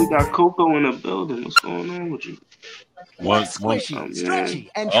 yo, we got Coco in the building. What's going on with you? Squishy, stretchy,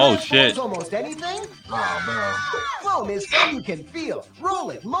 and Oh, transforms shit. almost anything? Oh, bro. Foam is foam you can feel, roll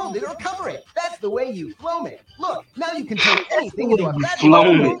it, mold it, or cover it. That's the way you foam it. Look, now you can turn anything into a Floam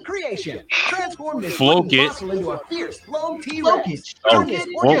fabulous it. foam creation. Transform this Float wooden it. fossil into a fierce foam T-Rex. Oh, Turn this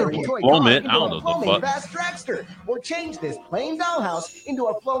ordinary floam- toy floam car it. into I don't a know the foaming fuck. fast dragster. Or change this plain dollhouse into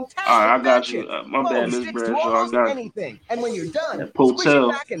a foam-tastic All right, I got mansion. you. My bad, Foam Miss sticks to Bradshaw. I almost got you. anything. And when you're done, That squish Hotel.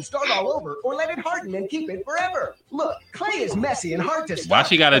 it back and start all over, or let it harden and keep it forever. Look, clay is messy and hard to stop. Why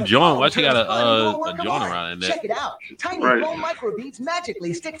she got a but joint? foam Why she got turns fun into a work of joint art. around in there? Check it out. Tiny Right. foam microbeads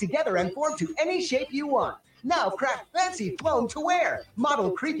magically stick together and form to any shape you want. Now craft fancy floam to wear.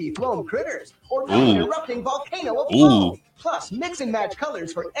 Model creepy floam critters. Or build an Ooh. erupting volcano of Ooh. floam. Plus, mix and match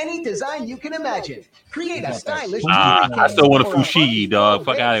colors for any design you can imagine. Create a stylish I still want a or a Fushigi, dog.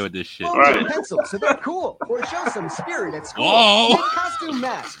 Fuck out of here with this shit. Foam your pencils so they're cool. Or show some spirit at school. Oh. Make costume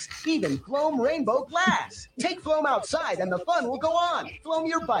masks. Even floam rainbow glass. Take floam outside and the fun will go on. Floam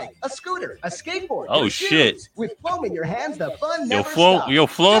your bike, a scooter, a skateboard. Oh, your shit. shoes. With floam in your hands, the fun Yo, never flow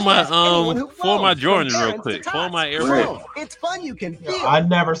stops. my flow my From Jordans real parents to quick. tots. Flow my Air Floam. Force. It's fun you can feel. I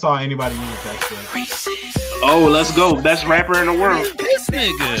never saw anybody use that shit. Oh, let's go. Best rapper in the world. This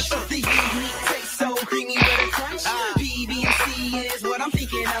nigga. So creamy with a crunch. PB&C is what I'm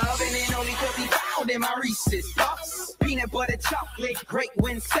thinking of, and it only could be found in my Reese's Puffs. Peanut butter chocolate, great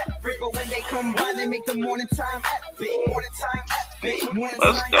when separate, but when they combine, they make the morning time epic. Morning time epic.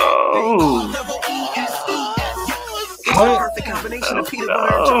 Let's go. It's the perfect combination of peanut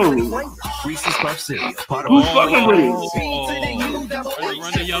butter and chocolate flavor. Reese's Puff cereal. Part of Who's fucking with it?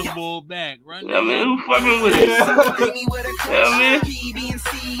 Run the young bull back. Run the Yeah, man, who fucking with it? Yeah, man.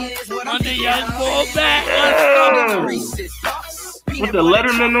 Run the young bull back. Yeah. Let's go. With the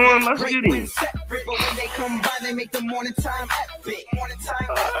Letterman on, let's get him. But when they combine, they make the morning time epic. Morning time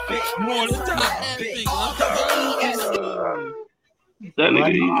epic. Morning time epic. That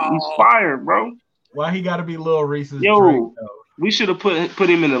nigga, he's fired, bro. Why he got to be Lil Reese's Yo, Drake, though? we should have put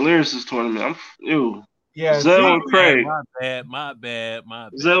him in the lyricist tournament. Yeah, Zell and Craig. My bad.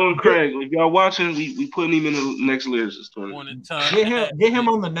 Zell and Craig. If y'all watching, we putting him in the next lyricist tournament. Get him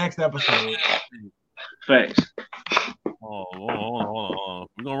on the next episode. Facts. Hold on.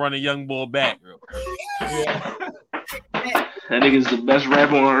 We're gonna run the young bull back real quick. Yeah. That nigga's the best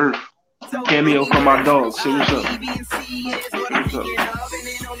rapper on earth. Cameo from my dog. Say what's up. What's up?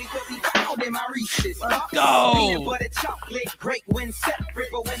 Let's go. Peanut butter chocolate, great when separate,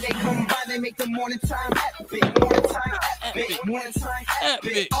 but when they combine, they make the morning time epic. Morning time epic. Morning time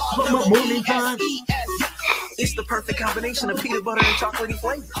epic. Morning time. It's the perfect combination of peanut butter and chocolatey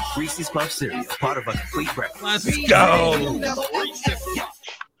flavor. Reese's Puff cereal. Part of a complete breakfast. Let's go.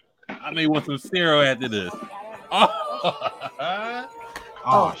 I may want some cereal after this.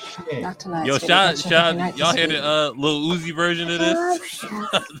 Oh shit! Not tonight. Yo, Sweetie. shout! Y'all hear the Lil Uzi version of this?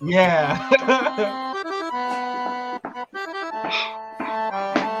 Yeah.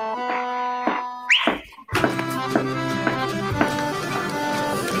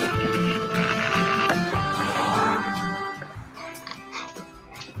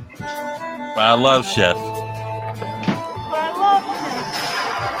 But I love Chef.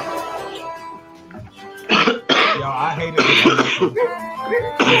 Yo, I hated it.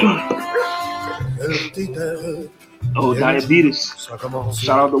 Oh, diabetes.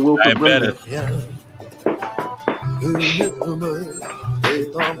 Shout out to Wilford Brennan.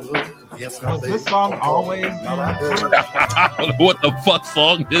 Was this song always? I don't know what the fuck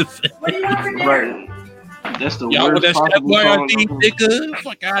song this is. Right. That's the Y'all with worst that Chef possible song. Boyardee, nigga?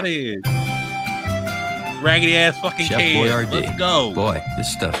 Fuck out of here. Raggedy ass fucking Chef can. Boyardee. Let's go. Boy,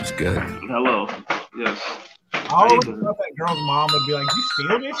 this stuff is good. Hello. Yes. I always thought that girl's mom would be like, "You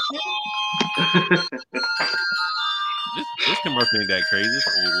steal this shit?" This commercial ain't that crazy. It's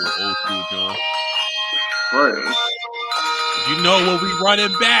old school John. Right. You know what we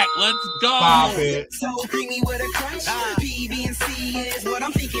running back. Let's go. Stop it. So creamy with a crunch. PB&C is what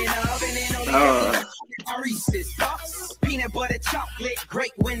I'm thinking of, and then only Reese's Puffs. Peanut butter chocolate,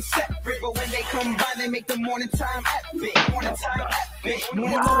 great when separate, but when they combine, they make the morning time epic. Morning time epic.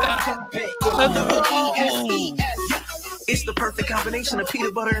 Morning time epic. It's the perfect combination of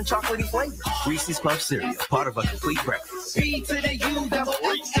peanut butter and chocolatey flavor. Reese's Puff cereal. Part of a complete breakfast. P to the U double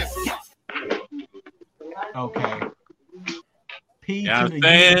H. Okay. P Yeah, to I'm the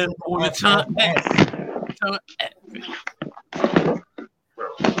saying U on the time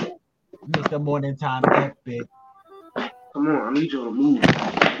Mr. Morning Time Epic. Come on, I need you to move.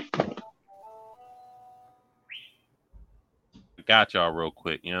 Got y'all real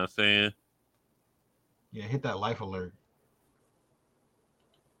quick. You know what I'm saying? Yeah, hit that life alert.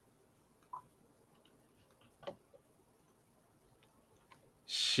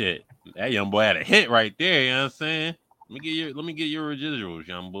 Shit. That young boy had a hit right there. You know what I'm saying? Let me get your residuals,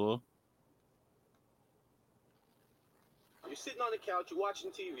 young boy. You're sitting on the couch, you're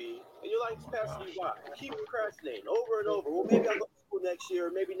watching TV, and you're like, it's passing you by. You keep procrastinating over and over. Well, maybe I'll go to school next year,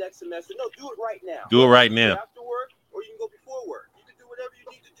 or maybe next semester. No, do it right now. Do it right now. After work, or you can go before work. You can do whatever you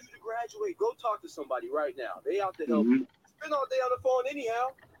need to do to graduate. Go talk to somebody right now. They out to help you. Spend all day on the phone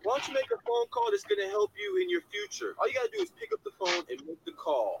anyhow. Why don't you make a phone call that's going to help you in your future? All you got to do is pick up the phone and make the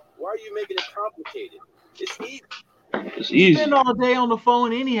call. Why are you making it complicated? It's easy. It's easy. Spend all day on the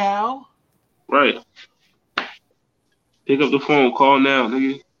phone anyhow. Right. Pick up the phone. Call now,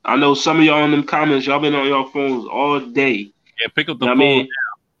 nigga. I know some of y'all in them comments, y'all been on your phones all day. Yeah, pick up the You know phone. what I mean?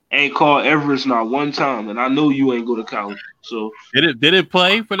 Ain't called Everest not one time, and I know you ain't go to college. So Did it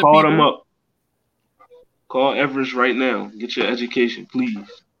play for the call people? them up. Call Everest right now. Get your education, please.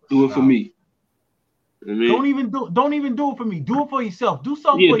 Do it for me. You know what I mean? Don't even do it for me. Do it for yourself. Do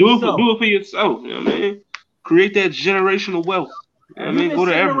something Yeah, for do yourself. it for yourself. You know what I mean? Create that generational wealth. You know what I You've mean? been Go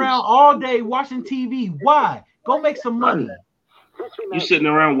to sitting Everest. around all day watching TV. Why? Go make some money. You sitting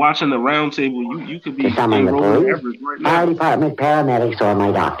around watching the Roundtable. You could be Summon the enrolled in police, Everest right fire now. department, paramedics, or my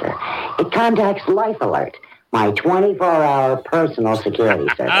doctor. It contacts Life Alert, my 24-hour personal security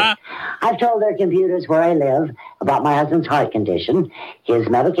service. I've told their computers where I live, about my husband's heart condition, his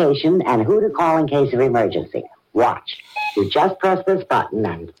medication, and who to call in case of emergency. Watch. You just press this button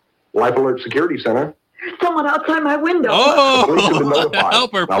and... Life Alert Security Center. Someone outside my window. Oh, Police have been notified.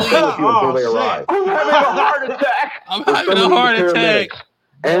 help her, I'll please. stay with you until they arrive. I'm having a heart attack. I'm We're having a summoning heart the attack. paramedics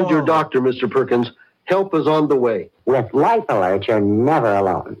and your doctor, Mr. Perkins. Help is on the way. With Life Alert, you're never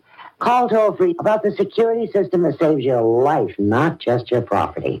alone. Call toll-free about the security system that saves your life, not just your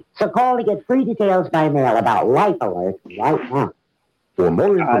property. So call to get free details by mail about Life Alert right now. For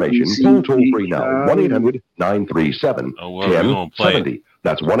more information, call toll-free now. 1-800-937-1070.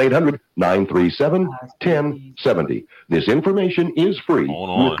 That's 1-800-937-1070. This information is free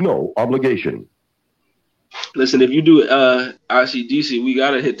with no obligation. Listen, if you do ICDC, we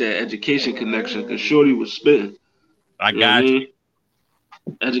gotta hit that education connection because Shorty was spitting. I got you.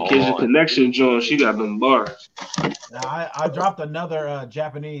 Education connection, John. She got them bars. I dropped another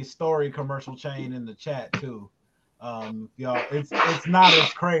Japanese story commercial chain in the chat too. Y'all, it's not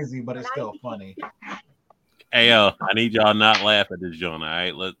as crazy, but it's still funny. Hey, I need y'all not laugh at this, John. All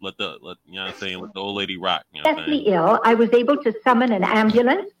right, let you know what I'm saying, let the old lady rock. You know what I'm saying? Deathly ill, I was able to summon an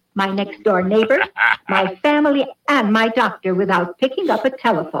ambulance, my next door neighbor, my family, and my doctor without picking up a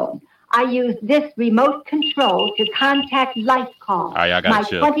telephone. I used this remote control to contact Life Call, All right, I my gotta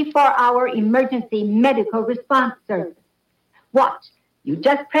chill. 24-hour emergency medical response service. Watch. You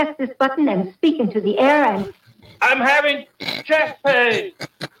just press this button and speak into the air and... I'm having chest pain.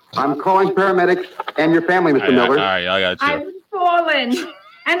 I'm calling paramedics and your family, Mr. Miller. All right, I got chill. I've fallen,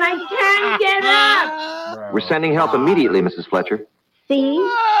 and I can't get up. We're sending help immediately, Mrs. Fletcher. See?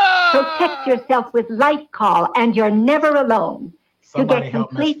 Protect yourself with Life Call, and you're never alone. Somebody to get help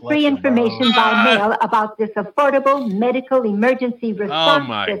complete Miss free Fletcher, information by mail about this affordable medical emergency response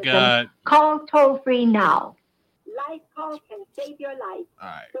my system, God. call toll-free now. Life Call can save your life. All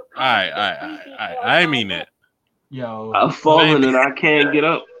right. I mean that. Yo, I've fallen and I can't get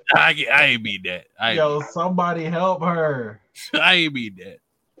up. I ain't mean that. Somebody help her. I ain't mean that.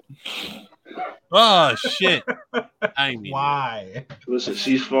 Oh shit! I ain't mean Why? Listen,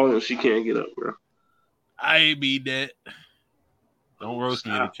 she's falling. She can't get up, bro. I ain't mean that. Don't roast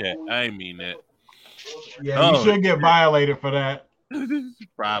me in the chat. I ain't mean that. Yeah, you should get violated for that.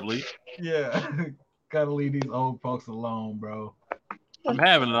 Probably. Yeah, gotta leave these old folks alone, bro. I'm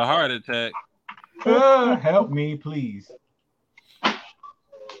having a heart attack. Help me, please.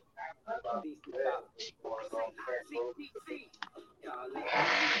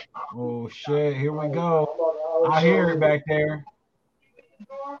 Oh shit! Here we go. I hear it back there.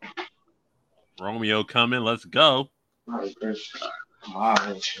 Romeo coming. Let's go. I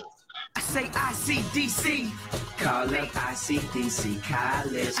say ICDC. Call it ICDC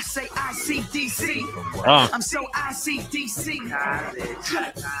college. I say ICDC. I'm so ICDC college.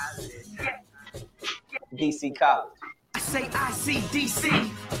 DC College. I say ICDC.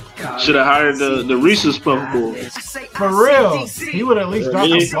 Should have hired the Reese's Puff Boy. For real, he would at least drop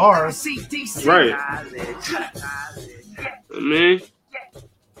some bars. Right. Man.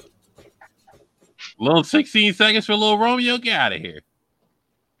 Little 16 seconds for little Romeo. Get out of here.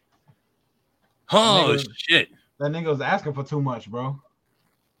 Oh shit! That nigga was asking for too much, bro.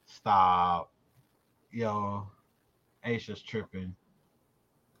 Stop. Yo, Aisha's tripping.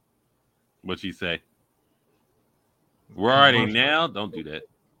 What'd she say? Where are they now? Don't do that.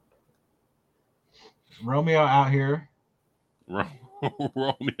 Romeo out here.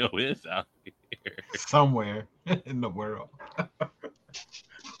 Romeo is out here. Somewhere in the world.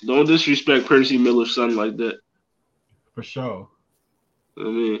 Don't disrespect Percy Miller's son like that. For sure. I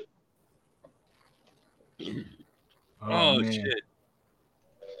mean. Oh man. shit.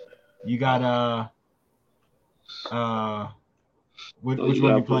 You got which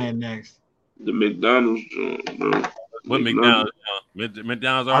one you playing next? The McDonald's joint, bro. What McDonald's?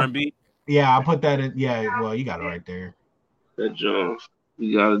 McDonald's R&B? Yeah, I put that in. Yeah, well, you got it right there. That John,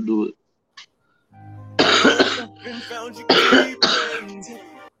 you gotta do it.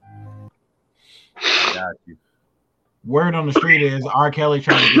 Got you. Word on the street is R. Kelly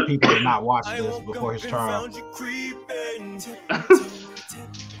trying to get people to not watch this before his trial.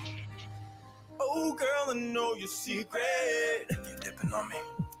 Oh, girl, I know your secret. You're dipping on me.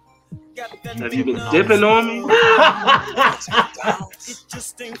 Have you been dipping on me?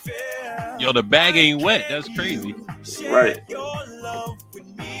 Yo, the bag ain't wet. That's crazy. Right.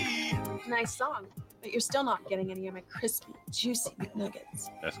 Nice song, but you're still not getting any of my crispy, juicy McNuggets.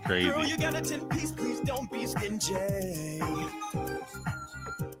 That's crazy. Girl, you got a 10-piece, please don't be stingy.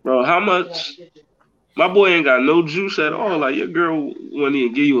 Bro, how much? My boy ain't got no juice at all. Like, your girl wouldn't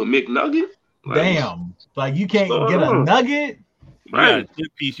even give you a McNugget? Like, damn. Like, you can't get a nugget? Right. You got a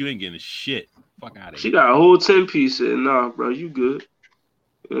 10-piece, you ain't getting shit. Fuck out of here. She got a whole 10-piece. Said, nah, bro, you good.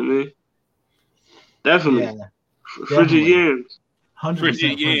 You know what I mean? Definitely. Yeah, frigid yams. 100%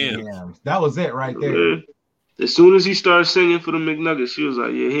 frigid yams. That was it right there. Yeah. As soon as he started singing for the McNuggets, she was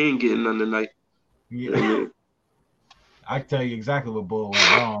like, yeah, he ain't getting none tonight. Yeah. You know what I mean? I can tell you exactly what Bull went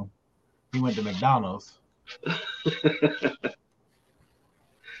wrong. He went to McDonald's.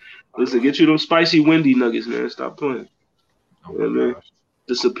 Listen, get you them spicy Wendy nuggets, man. Stop playing. Oh, you know what I mean?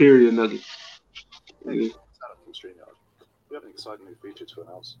 The superior nugget. Yeah. We have an exciting new feature to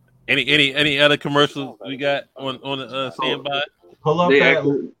announce. Any other commercials we got on the standby? Pull up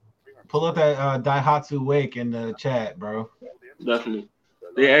that Daihatsu Wake in the chat, bro. Definitely.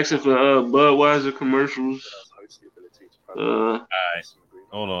 They asking for Budweiser commercials. All right.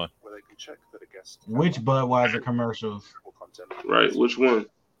 Hold on. Which Budweiser commercials? Right, which one?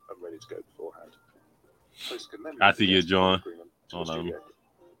 I'm ready to go beforehand. I see you, John. Hold on.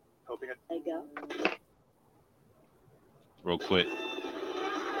 Real quick.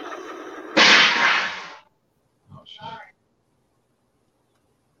 Oh, shit.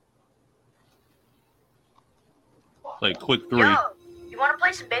 Like quick 3. Yo, you want to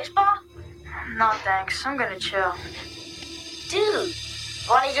play some baseball? No, thanks. I'm gonna chill. Dude,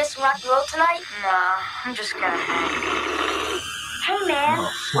 want to just rock and roll tonight? Nah, I'm just gonna hang. Hey, man,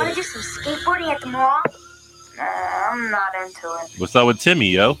 want to do some skateboarding at the mall? Nah, I'm not into it. What's up with Timmy,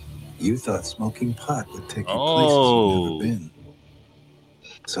 yo? You thought smoking pot would take you Oh. places you've never been.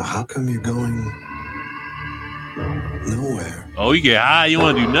 So how come you're going nowhere? Oh, you get high, you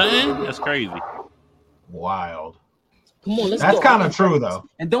want to do nothing? That's crazy. Wild. Come on, let's That's go. kind of true, though.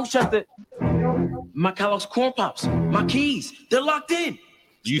 And don't shut the... My Kellogg's Corn Pops, my keys, they're locked in.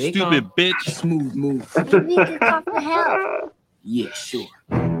 You Stay stupid calm. bitch. Smooth move. Maybe you can come for help. Yeah, sure.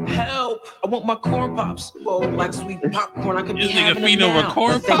 Help! I want my corn pops. Oh, like sweet popcorn, I could be This nigga having feeding them over now.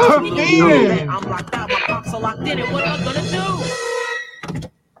 corn But thanks pops. to you, I'm locked out, my pops are locked in, and what am I gonna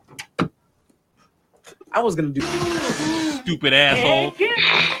do? I was gonna do... Stupid asshole.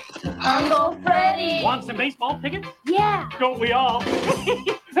 Uncle Freddy. Want some baseball tickets? Yeah. Don't we all?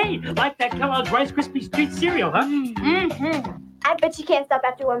 Hey, like that Kellogg's Rice Krispies Treat cereal, huh? Mm-hmm. I bet you can't stop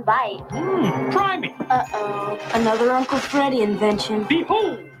after one bite. Try me. Uh-oh. Another Uncle Freddy invention.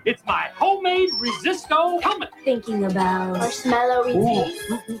 Behold, it's my homemade Resisto helmet. Thinking about marshmallowy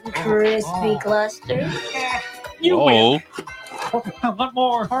taste, crispy clusters. You Whoa. win. One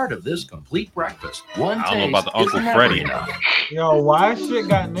more part of this complete breakfast. One I don't know about the taste Uncle is never Freddy. enough. Yo, why shit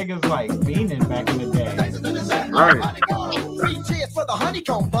got niggas like fiending back in the day? Right. 3 cheers for the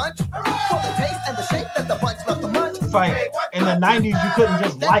honeycomb bunch. For the taste and the shape that the bunch love the munch. It's like in the 90s, you couldn't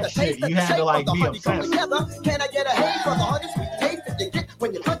just like shit. You had to like be obsessed. Can I get a hey for the honey sweet taste that you get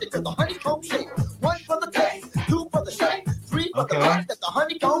when you touch it to the honeycomb shape? 1 for the taste, 2 for the shape, 3 for the punch that the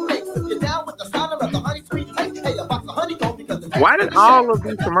honeycomb makes. If you're down with the sound of the honey sweet taste, hey, a box of honeycomb because why did all of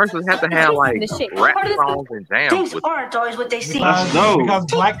these commercials have to have like rap songs and jams? Things aren't always what they seem. Because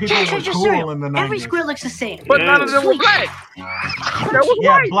black people were cool in the 90s. Every square looks the same. But none of them were black. That was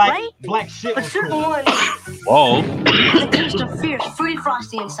Yeah, white. black shit But was certain cool. ones Whoa. the taste of fierce, fruity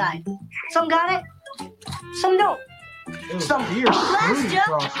frosty inside. Some got it, some don't. It was Some fierce, last fruity ya,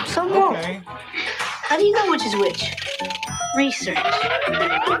 frosty. some won't. Okay. How do you know which is which? Research.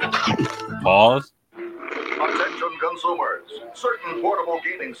 Pause. Attention consumers. Certain portable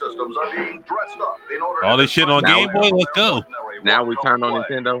gaming systems are being dressed up in order All this shit on Game Boy? Let's go. Now we turn on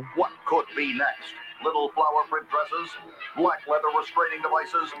Nintendo. What could be next? Little flower print dresses, black leather restraining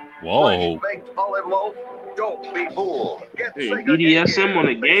devices, Whoa. baked olive loaf. Don't be fooled. Get Hey, Sega BDSM on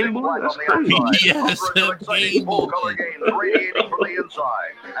a Game Boy? That's crazy. BDSM Game Boy. Color games radiating from the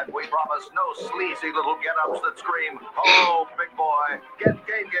inside. And we promise no sleazy little get-ups that scream, oh, big boy, get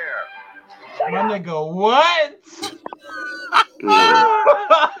Game Gear. My nigga, what?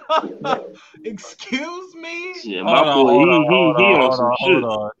 Excuse me? Yeah, my boy, he on some shit. Hold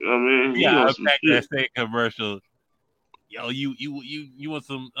on. I mean, he Yeah, on I some back shit. that same commercial. yo, you want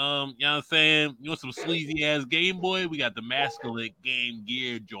some, you know what I'm saying? You want some sleazy ass Game Boy? We got the masculine Game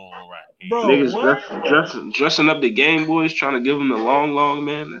Gear joint right here. Bro, Niggas dressing up the Game Boys, trying to give them the long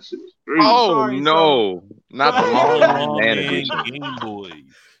man. That shit is crazy. Oh no, not the long man edition. Game Boys.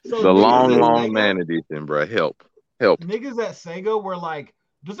 So The long Sega, man edition, bro. Help. Niggas at Sega were like,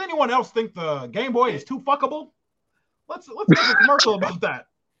 does anyone else think the Game Boy is too fuckable? Let's make a commercial about that.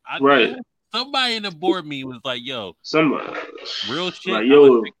 Right. Somebody in the board meeting was like, "Yo, real shit. Like,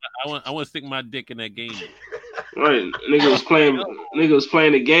 yo, I want to stick my dick in that Game Boy." Right, nigga was playing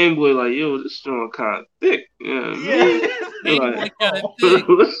the Game Boy like, yo, this joint kind of thick. Yeah. Like,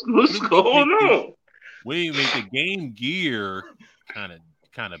 what's going on? We make the Game Gear kind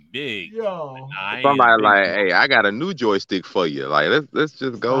of big. Yo, somebody like, hey, I got a new joystick for you. Like, let's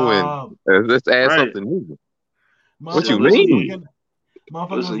just go and let's add something new. What you mean?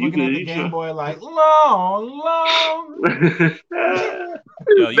 Motherfuckers was looking at the Game Boy like, long.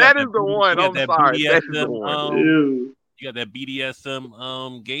 Yo, that is the one. I'm sorry. That is the one. You got that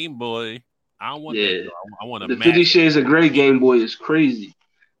BDSM Game Boy. I don't want that. I want a the 50 Shades of Grey Game Boy is crazy.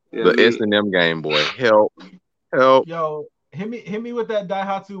 The S&M Game Boy. Help. Yo, hit me with that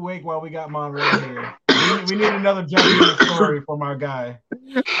Daihatsu Wake while we got mine right here. We need another Japanese story from our guy.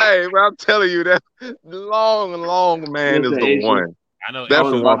 Hey, bro, I'm telling you, that long man is the one. I know that's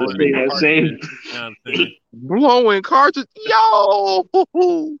the one for me. You know what I'm saying? Blowing cartridge, yo.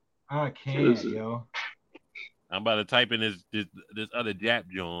 I can't, yo. I'm about to type in this other Jap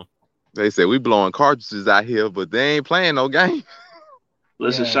joint. They say we blowing cartridges out here, but they ain't playing no game.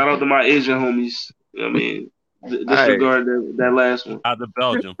 Listen, shout out to my Asian homies. I mean, disregard that last one. Out of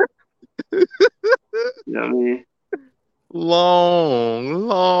Belgium. You know what I mean?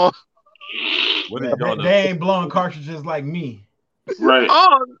 Long. What is they ain't blowing cartridges like me. Right.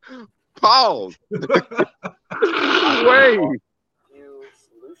 Oh, pause. Wait.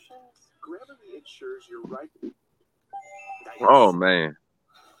 Oh man.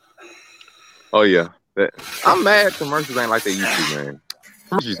 Oh yeah. I'm mad commercials ain't like they used to, man.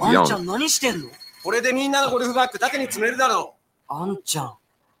 Commercials used to be on. 何してんの？これでみんなのゴルフバッグ縦に詰めるだろう。あんちゃん。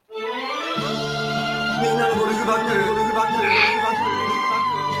みんなのゴルフバッグ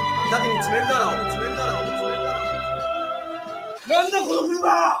縦に詰めるだろう。なんだこの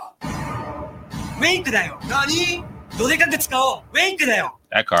車！ウェイクだよ。何？どでかく使おう。ウェイクだよ。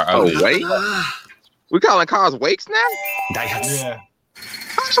 That car ugly. Oh, wait? We calling cars wakes now? Yeah.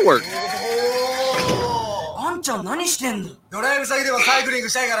 How that work? あんちゃん何してんの？ドライブ先ではサイクリング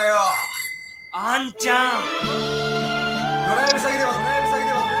したいからよ。あんちゃん。ドライブ先では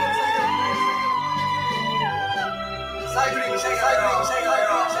サイクリングしたいからよ。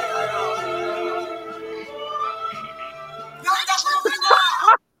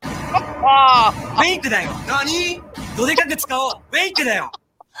ウェイクだよ。何？どでかく使おう。ウェイクだよ。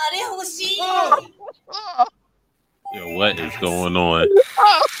あれ欲しい。 Yo, what is going on?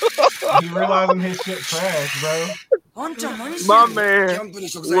 He realizing his shit trash, bro. My man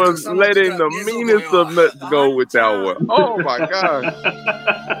was letting the meanest of nuts go with that one. Oh my god.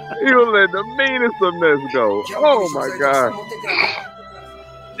 He was letting the meanest of nuts go. Oh my god.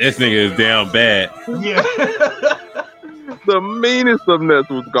 This nigga is down bad. Yeah. The meanest of nuts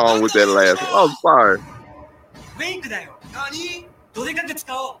was gone with that last one. I'm sorry.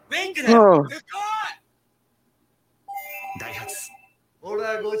 Oh. ダイハツ。ほ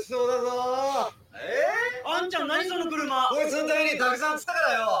ら、ごちそうだぞ。あんちゃん、何その車？こいつのためにたくさん釣ったか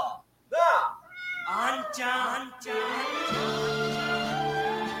らよ。なあ。あんちゃん。こ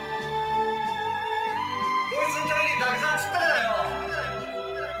いつのためにたくさん釣ったからよ。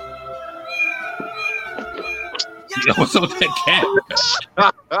 Yo, what's up with that cat? ウ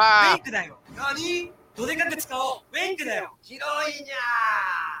ェイクだよ。何？どでかく使おう。ウェイクだよ。広いにゃ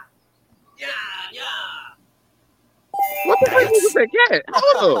ー。にゃーにゃー。 What the fuck was that cat?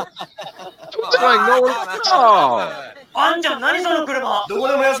 Hold up. Like, no one. Oh. あんちゃん、何その車？どこ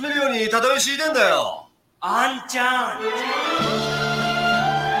でも休めるように畳敷いてんだよ。あんちゃん。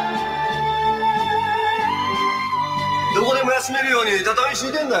どこでも休めるように畳敷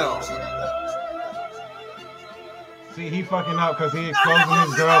いてんだよ。 See, he fucking up because he exposing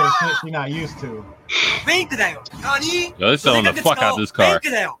his girl to shit she not used to. Yo, they're selling the fuck out this car.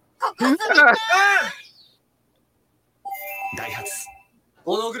 ダイハツ。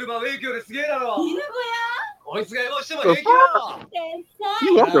この車ウェイクよりすげえだろ。犬小屋。こいつが用してもThe平気だ。 fuck?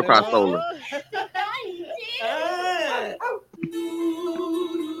 You want your car stolen?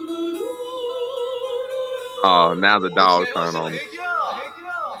 Oh, now the dog turn on.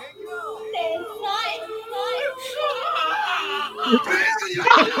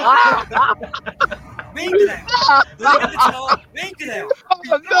 メイクだよ。どうやって使おう？メイクだよ。そう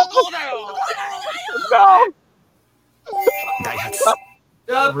だよ。ダイハツ。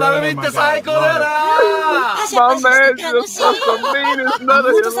やっぱ海って最高だよな。My man just got the meanest nut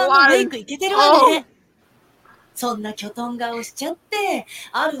of his メイ life. クいけてるわね。そんなキョトン顔しちゃって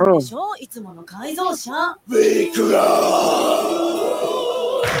あるんでしょ、いつもの改造車。メイクが。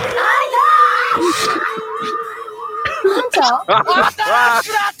班長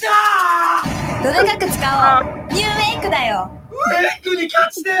どでかく使おう。ニューメイクだよ。メイクに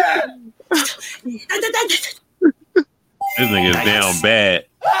勝ちで。This nigga's down bad.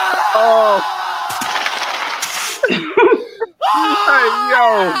 Oh. Hey,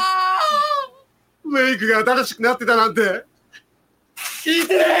 yo. メイクが新しくなってたなんて聞い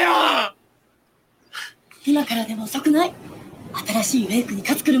てねえよ。今からでも遅くない。新しいメイクに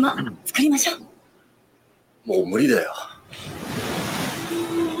勝つ車作りましょう。もう無理だよ。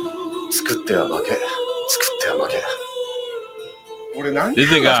作っては負け、作っては負け。俺何 This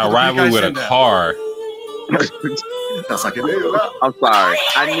nigga got a rival with a car. 情けねえよな。 I'm sorry.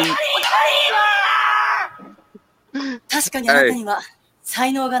 I need. 確かにあなたには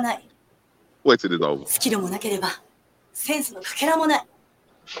才能がない。 Wait till it's over. スキルもなければセンスのかけらもない。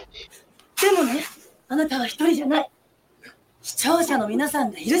でもね、あなたは一人じゃない。視聴者の皆さ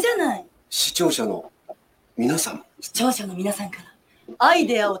んがいるじゃない。視聴者の皆さん。視聴者の皆さんからアイ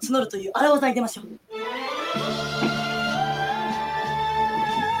デアを募るという荒技に出ましょう。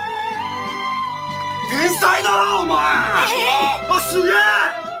天才だなお前。あ、すげえ。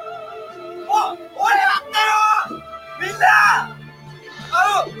俺やったよ。みんな。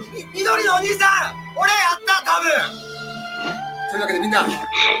緑のお兄さん、俺やった多分。というわけでみんな、新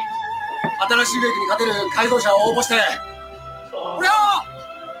しいメイクに勝てる改造車を応募して。俺を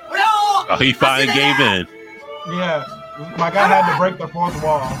Oh, he finally gave in. Yeah, my guy had to break the fourth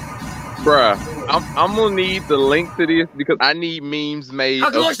wall. Bruh, I'm gonna need the link to this because I need memes made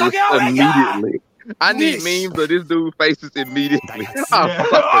of this immediately. I need memes of this dude's faces immediately.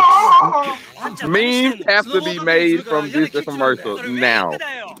 Memes have to be made from this commercial now.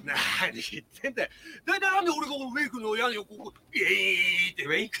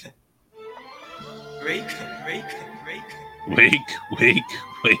 Wake.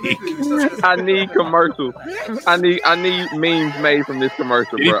 I need commercials. I need memes made from this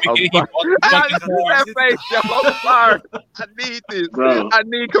commercial, bro. I'm sorry. I need this. Bro. I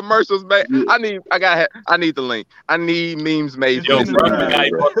need commercials made. I need the link. I need memes made from this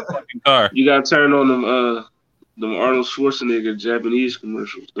car. You gotta turn on them Arnold Schwarzenegger Japanese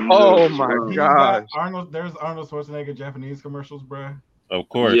commercials. Oh my gosh. There's Arnold Schwarzenegger Japanese commercials, bro. Of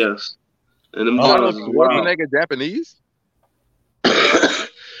course. Yes. And them Arnold Schwarzenegger Japanese?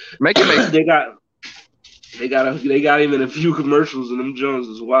 Make it make They got him in a few commercials, and them Jones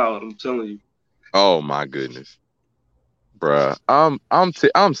is wild. I'm telling you. Oh my goodness, bruh. I'm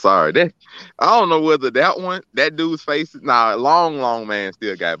sorry. That I don't know whether that dude's faces. Nah, long man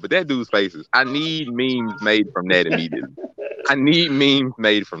still got it, but that dude's faces. I need memes made from that immediately. I need memes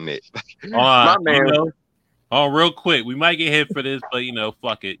made from that. My man. Real quick, we might get hit for this, but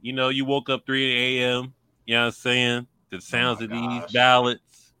fuck it. You woke up 3 a.m. You know what I'm saying? The sounds of these ballads.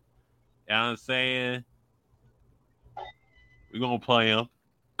 You know what I'm saying? We're gonna play them.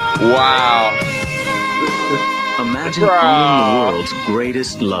 Wow. Imagine owning the world's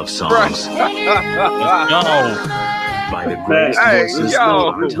greatest love songs. By the greatest voices of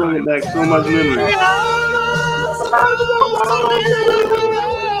our time. Back so much memory.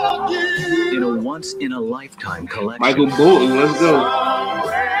 In a once-in-a-lifetime collection. Michael Bolton, let's go.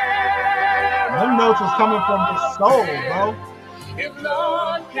 Them notes was coming from his soul, bro.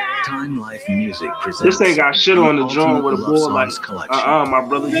 Time Life Music presents. This ain't got shit on the drum with a boy like, my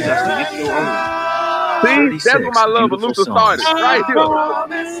brother, you got to get your own. See, that's when my love of Luther started, right here.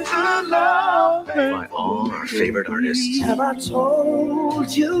 By all our favorite artists. Have I told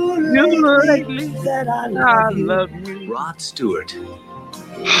you lately that I love you? Rod Stewart.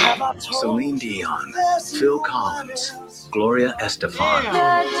 Celine Dion, Phil Collins, Gloria Estefan.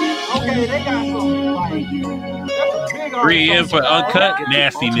 Okay, they got some 3 in for uncut,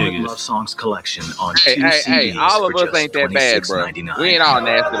 nasty niggas. Love Songs collection on Hey, all of us ain't that bad, bro. We ain't all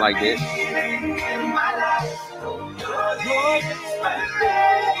nasty like that.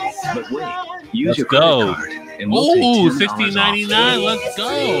 But wait, use your go. credit card and we'll take $16.99. Let's go.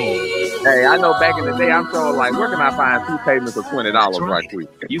 Hey, I know back in the day, I'm so like, where can I find 2 payments of $20 right quick?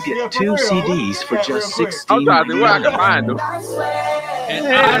 You get 2 CDs for just $16. I'm trying to see where I can find them.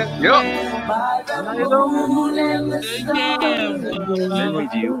 Then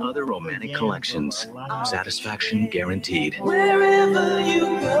review other romantic collections. Satisfaction guaranteed. Wherever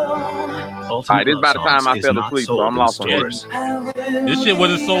you go. Ultimate this by the time I fell asleep, so I'm lost on stores. This shit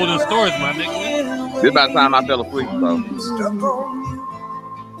wasn't sold in stores, my nigga. This by the time I fell asleep, so.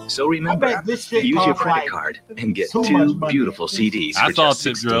 So remember, use your credit card and get 2 beautiful CDs for just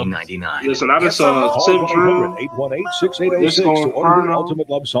 $16.99. Listen, I just saw Tip Drill. 818-6806 to order the Ultimate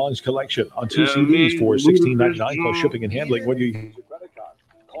Love Songs collection on 2 CDs for $16.99 plus shipping and handling when you use your credit card.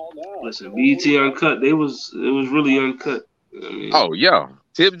 Call now. Listen, BET Uncut, it was really uncut. I mean, oh yeah,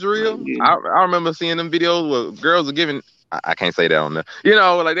 Tip Drill. I remember seeing them videos where girls are giving. I can't say that on there. You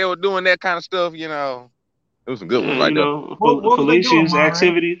know, like they were doing that kind of stuff. You know, it was some good ones right there. Fallacious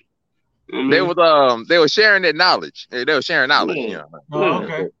activity. They were sharing that knowledge. They were sharing knowledge. Yeah. You know. Oh,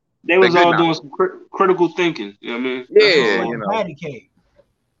 okay. They was all doing some critical thinking. You know what I mean? Yeah, you know. Patty cake.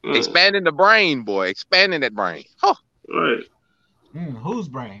 Expanding the brain, boy. Expanding that brain. Huh. Right. Whose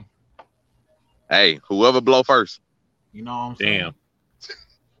brain? Hey, whoever blow first. You know what I'm saying?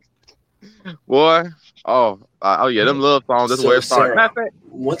 Damn. Boy. Oh yeah, them love songs. That's where it started.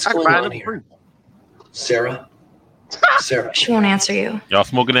 What's going on here? Sarah? Sarah. She won't answer you. Y'all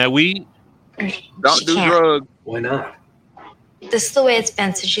smoking that weed? Don't do drugs. Why not? This is the way it's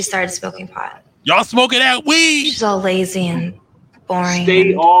been since she started smoking pot. Y'all smoking that weed? She's all lazy and boring.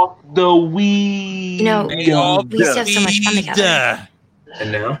 Stay off the weed. You know, we used to have so much fun together.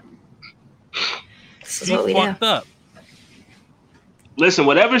 And now? This is what we do. Up. Listen,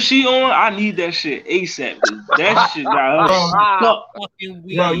 whatever she on, I need that shit ASAP. That shit got her fucking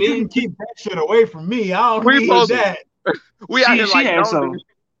weed. Bro, you can keep that shit away from me. I don't need that. We out here like had some.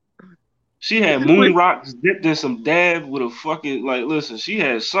 She had moon rocks dipped in some dab with a fucking like. Listen, she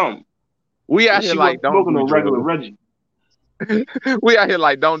had something. We out here like don't smoking do a regular drugs. Reggie. We out here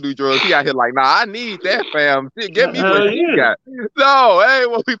like don't do drugs. He out here like, nah, I need that, fam. Get me what you got. No, hey,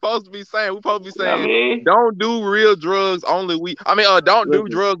 what we supposed to be saying? We supposed to be saying don't do real drugs, only weed. Don't do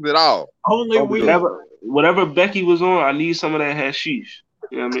drugs at all. Only weed. Whatever Becky was on, I need some of that hashish.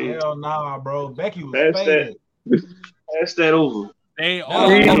 You know what I mean? Hell nah, bro. Becky was faded. Pass that over. They are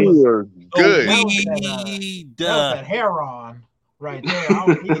good. That was that hair on right there. I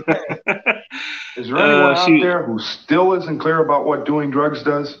don't need that. Is there anyone out there who still isn't clear about what doing drugs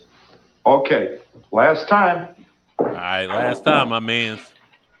does? Okay, last time. All right, last time, my man.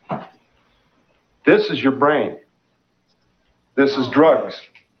 This is your brain. This is drugs.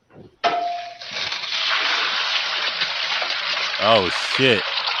 Oh, shit.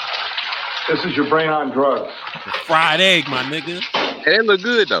 This is your brain on drugs. Fried egg, my nigga. Hey, it look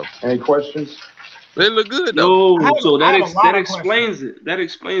good, though. Any questions? They look good though. So that explains it. That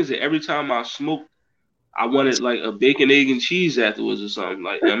explains it. Every time I smoked, I wanted like a bacon, egg, and cheese afterwards or something.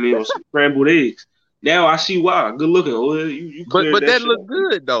 Like or some scrambled eggs. Now I see why. Good looking. Oh, you but that look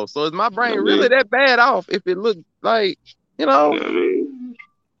good though. So is my brain really that bad off if it looked like You know what I mean?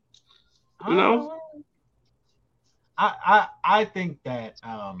 You know. I think that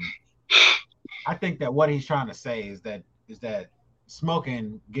what he's trying to say is that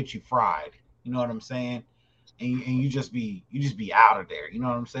smoking gets you fried. You know what I'm saying? And you just be out of there. You know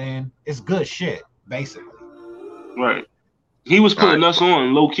what I'm saying? It's good shit, basically. Right. He was putting us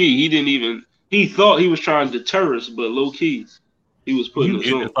on low key. He thought he was trying to deter us, but low key, he was putting us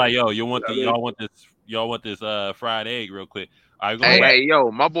on. It's like, yo, y'all want this fried egg real quick. Hey, yo,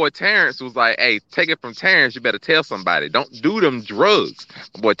 my boy Terrence was like, hey, take it from Terrence. You better tell somebody. Don't do them drugs.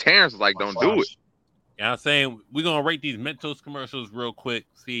 My boy Terrence was like, don't do it. You know what I'm saying? We're going to rate these Mentos commercials real quick,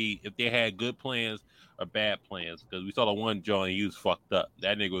 see if they had good plans or bad plans. Because we saw the one joint, he was fucked up.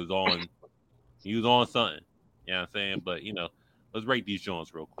 That nigga was on, he was on something. You know what I'm saying? But, you know, let's rate these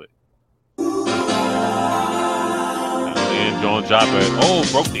joints real quick. John Jopper. Oh,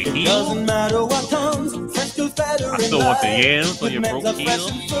 broke the heel. Doesn't matter what comes, fresh to fatter. I still want the yams on your broke heel.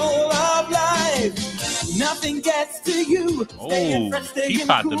 Full of life. Nothing gets to you. Oh, he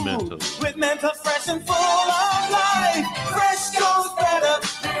popped the Mentos. With Mentos fresh and full of life. Fresh goes better.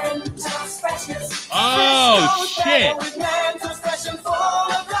 Mentos freshness. Oh, shit. With Mentos fresh and full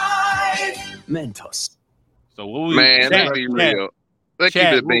of life. Mentos. So what we let's be real. Let's keep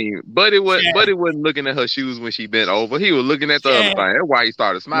it being. Buddy wasn't looking at her shoes when she bent over. He was looking at the other thing. That's why he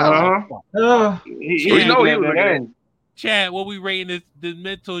started smiling. We know he was looking at. Chad, what we rating the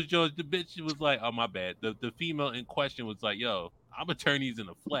Mentos joints? The bitch was like, "Oh my bad." The female in question was like, "Yo, I'm gonna turn these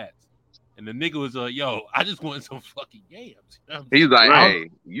into flats," and the nigga was like, "Yo, I just want some fucking yams." You know He's like,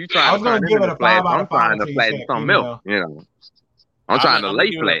 "Hey, you trying to turn into flats? I'm trying to flatten something else." You know, I'm trying to lay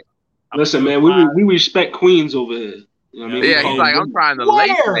flat. Listen, man, we respect queens over here. You know what I mean? Yeah, he's like, I'm trying to lay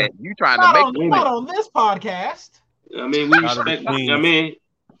flat. You trying to make women. Not on this podcast. I mean, we respect. I mean,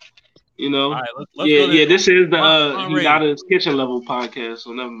 you know, right, let's yeah. This is the Hinata's Kitchen Level podcast,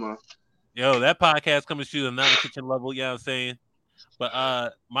 so never mind. Yo, that podcast coming to another kitchen level. You know what I'm saying?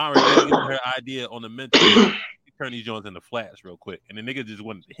 But Myra did give her idea on the mental. Turn these joints into flats real quick, and the nigga just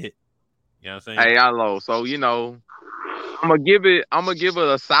wanted to hit. You know what I'm saying? Hey, hello. So I'm gonna give it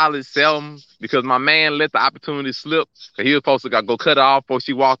a solid 7 because my man let the opportunity slip. Cause he was supposed to go cut it off before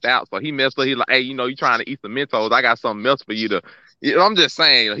she walked out. So he messed up. He like, hey, you trying to eat some Mentos? I got something else for you to. I'm just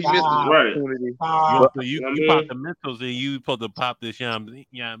saying he missed his opportunity. You pop the Mentos and you supposed to pop this. You know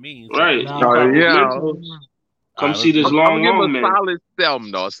what I mean? So, Right. Come see this I'm long man. Solid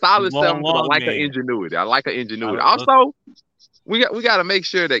 7 though. Solid 7 because I like her ingenuity. Also, we got to make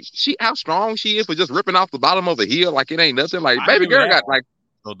sure that how strong she is for just ripping off the bottom of a heel like it ain't nothing. Like baby girl got like.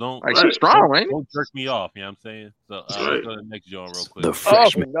 So don't she's strong, ain't it? Don't jerk me off. You know what I'm saying? So let's go to the next joint real quick. The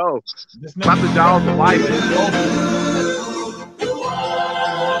freshman. No. Not the jaws of life. This joint, you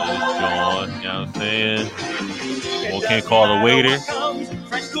know what I'm saying? Well, can't call the waiter.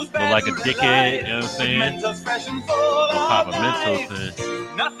 Look like a dickhead, you know what I'm saying? Pop a Mentos in.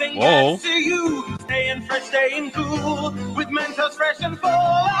 Whoa.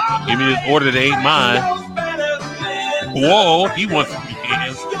 Give me this order that ain't mine. Whoa, he wants to be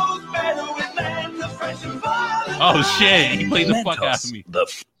hands. Oh shit, he played the fuck out of me.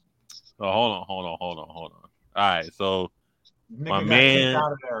 Hold on. All right, so my man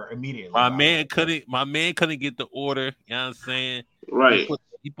couldn't get the order. You know what I'm saying? Right.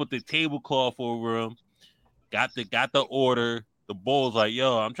 He put the tablecloth over him. Got the order. The bull's like,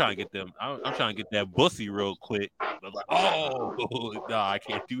 yo, I'm trying to get them. I'm trying to get that bussy real quick. I was like, oh no, I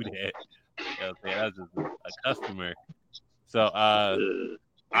can't do that. You know what I'm saying? That's just a customer. So,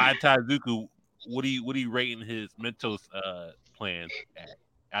 Taizuku, what are you rating his Mentos plan at?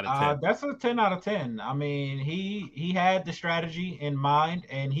 Out of 10? That's a 10 out of 10. I mean, he had the strategy in mind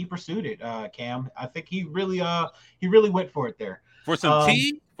and he pursued it. Cam, I think he really went for it there. For some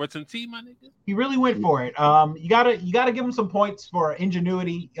tea, my nigga. He really went for it. You gotta give him some points for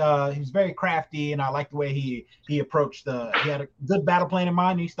ingenuity. He was very crafty, and I like the way he approached he had a good battle plan in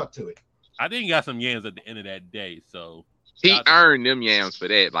mind, and he stuck to it. I think he got some yams at the end of that day, so he earned them yams for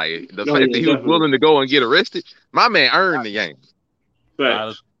that. Like the fact that he was willing to go and get arrested, my man earned the yams.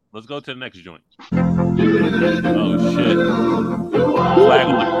 Right. Let's go to the next joint. Oh shit! Flag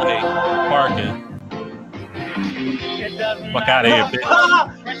on the play, parking. Fuck out of here, bitch.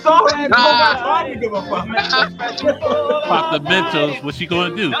 Pop the Mentos. What's she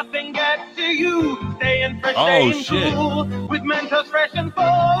gonna do? Oh shit! With Mentos fresh and full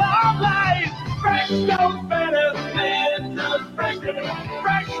of life. Fresh goes better. Mentos fresh.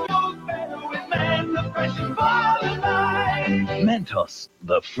 Fresh goes better with Mentos fresh and full of life. Mentos,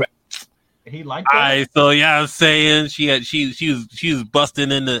 the fresh. He liked that. All right, so yeah, I'm saying she was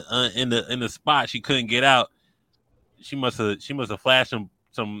busting in the spot. She couldn't get out. She must have flashed some.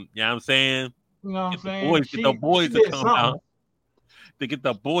 You know what I'm saying? You know what I'm saying? Get the boys to come out. To get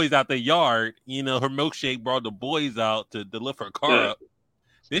the boys out the yard. You know, her milkshake brought the boys out to lift her car up.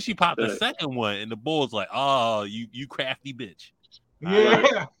 Then she popped the second one, and the bull's like, "Oh, you crafty bitch."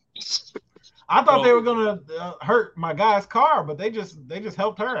 Yeah. I thought they were gonna hurt my guy's car, but they just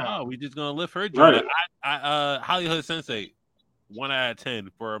helped her out. Oh, we just gonna lift her joint. Hollywood Sensei, 1 out of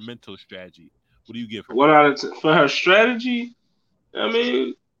 10 for a mental strategy. What do you give her? 1 out of 10 for her strategy. I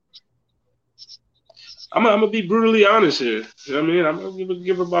mean, I'm gonna be brutally honest here. You know what I mean, I'm gonna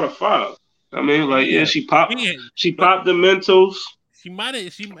give her about a 5. I mean, like, she popped the Mentos. It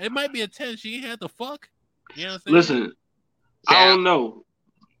might be a 10. She ain't had the fuck. You know what I'm saying? Listen, I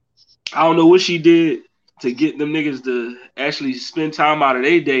don't know what she did to get them niggas to actually spend time out of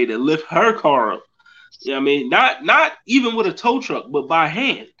their day to lift her car up. You know what I mean? Not even with a tow truck, but by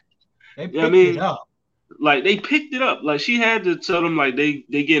hand. They picked it up. Like, they picked it up. Like, she had to tell them, like, they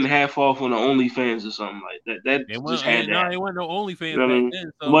getting half off on the OnlyFans or something like that. That just had that. No, it wasn't no OnlyFans back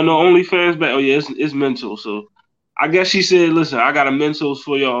then. So. Wasn't no OnlyFans back. Oh, yeah, it's mental. So, I guess she said, listen, I got a Mentos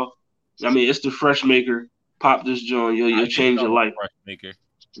for y'all. I mean, it's the fresh maker. Pop this joint. You'll change your life. Fresh maker.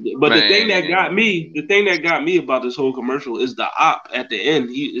 But the thing that got me about this whole commercial is the op at the end.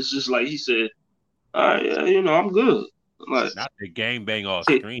 It's just like he said, all right, yeah, you know, I'm good. Like, not the gang bang off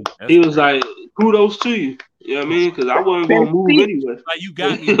screen. He was like, kudos to you. You know what I mean? Because I wasn't going to move anyway. Like, you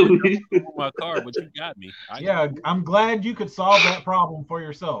got me. My car, but you got me. I'm glad you could solve that problem for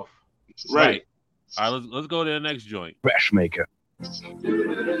yourself. Right. All right, let's go to the next joint. Fresh maker.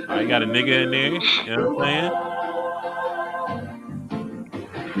 I got a nigga in there. You know what I'm saying?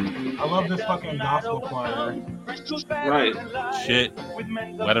 I love this fucking gospel choir. Right. Shit.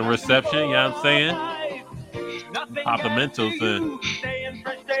 Wedding reception, you know what I'm saying? Pop the Mentos in.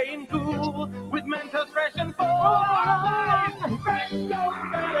 With Mentos fresh and full of life. Fresh Fresh goes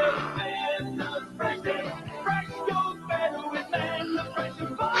better than the fresh. Fresh goes better with Mentos Fresh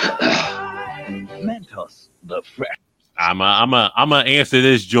and Full. Mentos, the fresh. I'm gonna answer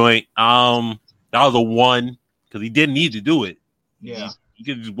this joint. That was a 1 because he didn't need to do it. Yeah, he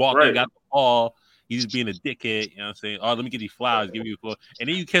could just walk in, got the ball. He's just being a dickhead. You know what I'm saying? Oh, let me get these flowers, give you a floor, and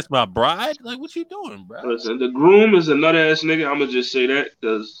then you kiss my bride. Like, what you doing, bro? Listen, the groom is a nut ass nigga. I'm gonna just say that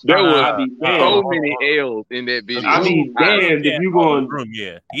because there was I be so many L's in that video. I be damned if you going.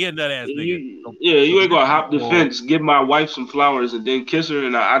 Yeah, he a nut ass nigga. You ain't gonna hop the fence, give my wife some flowers, and then kiss her,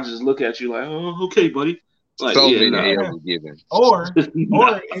 and I just look at you like, oh, okay, buddy. Like, so many L's given. Or is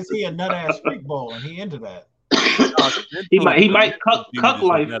he a nut ass freak bowl and he into that? He might cuck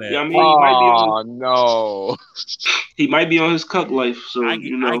life. I mean, no. He might be on his cuck life. So I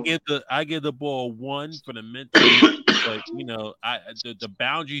give the ball 1 for the mental, but you know, the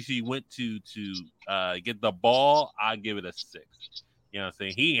boundaries he went to get the ball, I give it a 6. You know what I'm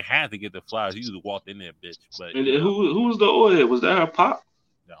saying? He didn't have to get the flowers. He just walked in there, bitch. But and who was the oil? Was that her pop?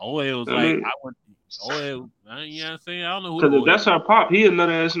 The oil was like I went. Oil, you know what I'm saying? I don't know who. Because if that's her pop, he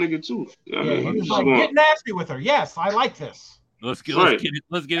another ass nigga too. He was like, get nasty with her. Yes, I like this. Let's get it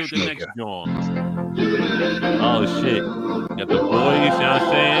with the next John. Oh shit! Got the boy. You see what I'm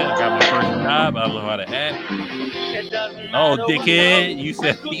saying? I got my first job. I don't know how to act. Oh, dickhead! You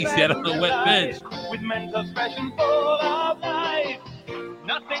said he sat on the wet bench. With Mentos Fresh and full of life.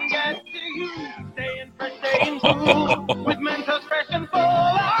 Nothing gets to you. Staying fresh, staying cool. With Mentos Fresh and full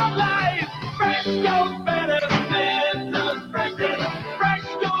of life. Fresh goes better than the fresh. Fresh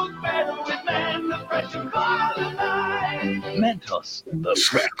goes better with Mentos Fresh and full of life. Mentos, the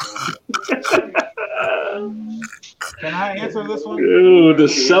fresh. Can I answer this one? Dude, the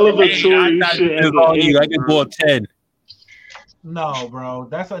celebratory shit. I can ball 10. No, bro,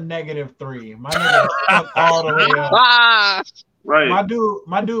 that's a -3. My nigga all the way up. Right. My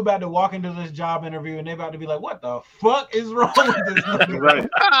dude about to walk into this job interview and they about to be like, what the fuck is wrong with this nigga? Right.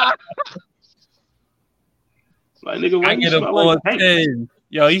 Like, nigga, why I you get a smell ball like paint? 10.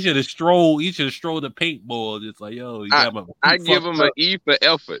 Yo, he should have strolled the paintball. Just like, yo, I give him an E for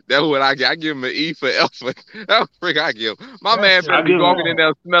effort. That's what I get. I give him an E for effort. That's what freak I give. My man finna be walking in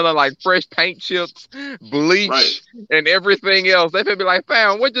there smelling like fresh paint chips, bleach, and everything else. They finna be like,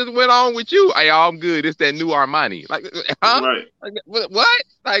 fam, what just went on with you? Hey, I'm good. It's that new Armani. Like, huh? Right. Like, what?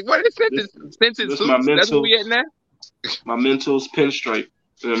 Like, what is this? Scented suits? That's where we at now? My Mentos pinstripe.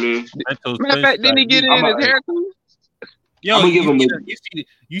 You know what I mean? Matter of fact, didn't he get it in his hair too? Yo, I'm gonna give him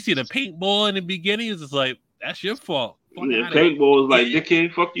you see the paintball in the beginning? It's just like, that's your fault. Paintball is like,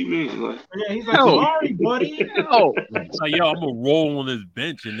 dickhead, fuck you mean? Like, yeah, he's like, sorry, buddy. No. It's like, yo, I'm gonna roll on this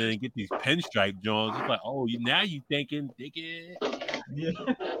bench and then get these pinstripe Johns. It's like, oh, now you thinking, dickhead. Yeah.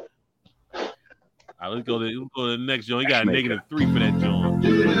 All right, let's go to the next John. He got a -3 for that John.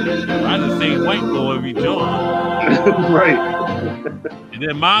 I just say white boy every John. Right. And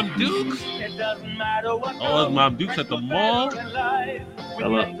then Mom Dukes. Oh, it's Mom Dukes at the mall.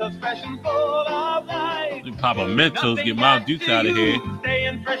 Hello. You pop a Mentos, get Mom Dukes out of here.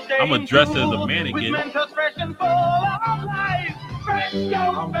 I'm gonna dress as a mannequin.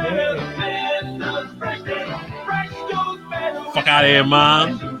 Fuck out of here,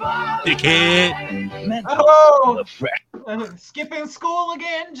 Mom. Dickhead. Oh, skipping school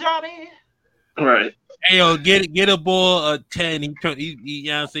again, Johnny. Right. Hey, yo, get a ball a 10. He you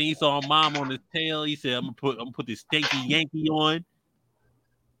know what I'm saying? He saw Mom on his tail. He said, I'm gonna put this stinky Yankee on.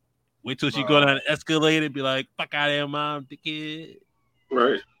 Wait till she go down the escalator and be like, fuck out of here, Mom, dickhead.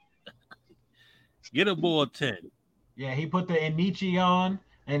 Right. Get a ball 10. Yeah, he put the Enichi on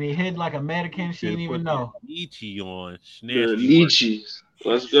and he hid like a mannequin. She didn't even know. Enichi on. Enichi.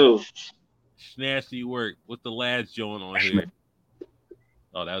 Let's go. Snasty work. What's the last joint on here?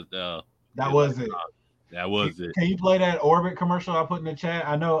 Oh, that was it. That was it. Can you play that Orbit commercial I put in the chat?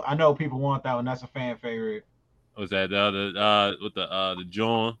 I know people want that one. That's a fan favorite. Was that with the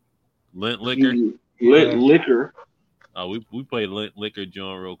John Lint Liquor? Lint Liquor. We played Lint Liquor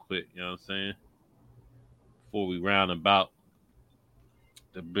John real quick. You know what I'm saying? Before we round about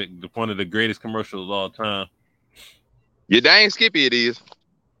one of the greatest commercials of all time. You dang Skippy it is.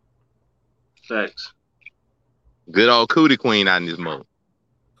 Facts. Good old Cootie Queen out in this mode.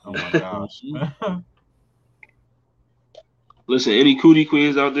 Oh my gosh. Listen, any cootie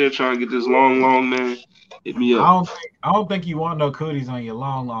queens out there trying to get this long man, hit me up. I don't think you want no cooties on your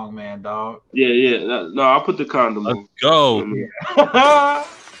long man, dog. Yeah. No, I'll put the condom on. Let's go. Yeah.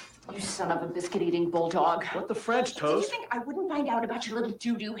 You son of a biscuit-eating bulldog. What the French Do you toast? think I wouldn't find out about your little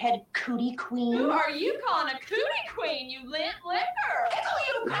doo-doo head cootie queen? Who are you calling a cootie queen, you lit liquor? Pickle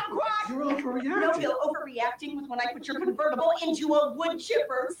you, kumquat! You're overreacting. No, you're overreacting with when I put your convertible into a wood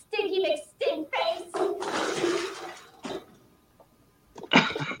chipper. Stinky McStink face.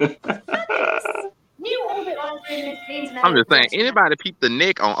 New orbit on I'm just saying, anybody peep the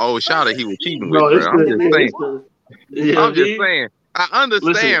neck on old Shawty he was cheating with, No, bro. it's I'm good. just saying. Yeah, I'm just saying. I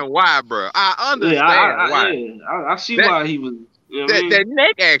understand why, bro. I understand why. I see why he was. You know what I mean? That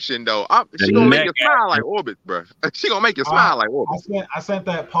neck action though, she gonna make you smile like Orbit, bro. She gonna make you smile like Orbit. I sent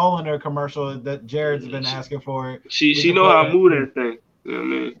that Polliner commercial that Jared's been asking for. She know how to move that thing. You know what I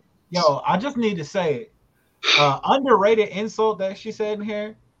mean? Yo, I just need to say, underrated insult that she said in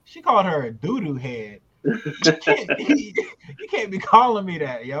here. She called her a doo-doo head. You can't be calling me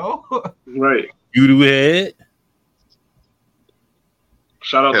that, yo. Right. Doo-doo head.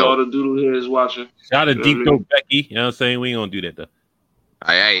 Shout out to all the doodle heads watching. Shout out to Deep Throat Becky. You know what I'm saying? We ain't gonna do that though.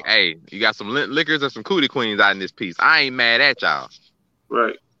 Hey, you got some liquors and some cootie queens out in this piece. I ain't mad at y'all.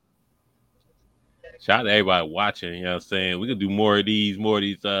 Right. Shout out to everybody watching. You know what I'm saying? We can do more of these,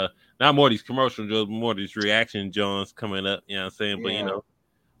 not more of these commercial drills, but more of these reaction Johns coming up. You know what I'm saying? But you know,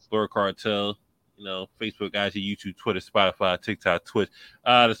 Blerd Cartel, you know, Facebook, IG, YouTube, Twitter, Spotify, TikTok, Twitch.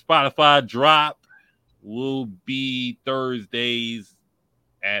 The Spotify drop will be Thursdays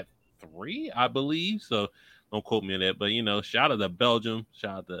at 3, I believe. So don't quote me on that. But you know, shout out to Belgium,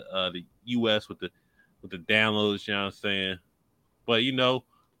 shout out to the US with the downloads, you know what I'm saying? But you know,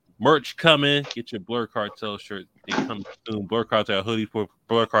 merch coming. Get your Blerd Cartel shirt. They coming soon. Blerd Cartel hoodie for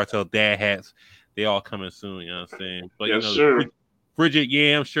Blerd Cartel dad hats. They all coming soon, you know what I'm saying? But yes, you know, sir. Frigid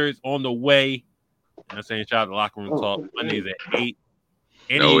Yam shirts on the way. You know what I'm saying? Shout out to Locker Room Talk. Mondays at 8.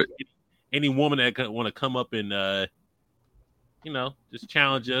 Any woman that want to come up and you know, just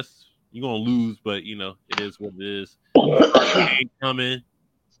challenge us. You're gonna lose, but you know, it is what it is. Ain't coming. You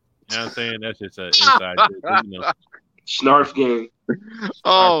know what I'm saying? That's just an inside joke, you know. Snarf game.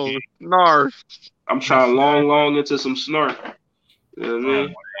 Oh, Snarf. I'm trying long into some snarf. You know what I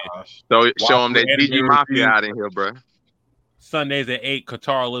mean? So show them that GG Mafia out in here, bro. Sundays at 8,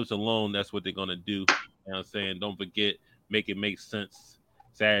 Qatar Lives Alone. That's what they're gonna do. You know what I'm saying? Don't forget, make it make sense.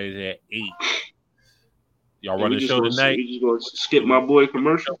 Saturdays at 8. Y'all running the show tonight? We just gonna skip my boy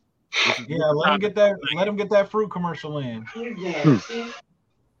commercial. Yeah, let him get that fruit commercial in. We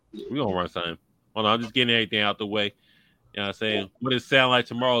gonna run something. Hold on, I'm just getting everything out the way. You know what I'm saying? What does it sound like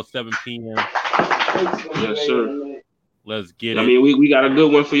tomorrow, 7 p.m.? Yes, sir. Let's get it. I mean, we got a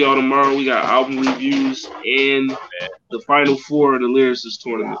good one for y'all tomorrow. We got album reviews and the final 4 of the lyricist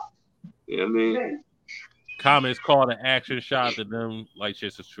tournament. You know what I mean? Comments, call to action, shout out to them. Like,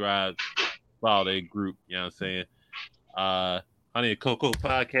 share, subscribe, follow their group. You know what I'm saying? Honey and Cocoa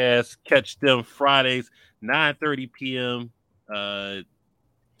Podcast. Catch them Fridays, 9:30 p.m.,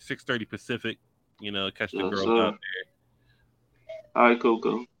 6:30 Pacific. You know, catch the girls out there. All right,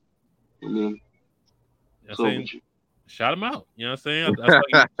 Coco. And then, shout them out. You know what I'm saying? I saw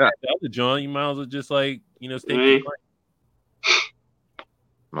you the other John. You might as well just like, you know, stay.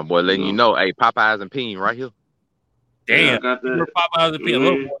 My boy letting you know, hey, Popeyes and Peen right here. Damn, yeah, I got that. Popeyes and Peen. A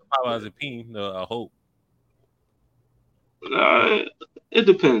little more Popeyes and Peen, I hope. It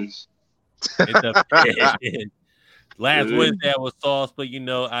depends. Last Wednesday I was sauce, but you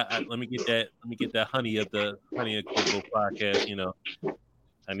know, I let me get that honey of the Honey and Cocoa Podcast. You know,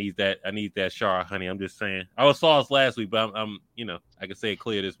 I need that Char honey. I'm just saying. I was sauce last week, but I'm you know, I can say it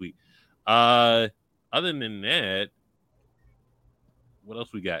clear this week. Other than that, what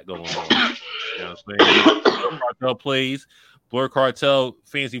else we got going on? You know what I'm saying? Blerd Cartel plays. Blerd Cartel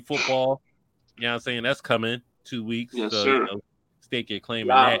fancy football. You know what I'm saying? That's coming 2 weeks. Yes, so, sir. You know, stake your claim in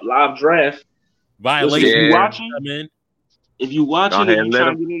that. Live draft. Violation. Listen, if you watching and you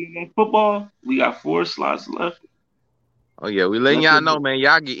trying to get into that football, we got 4 slots left. Oh yeah, we letting y'all know, man.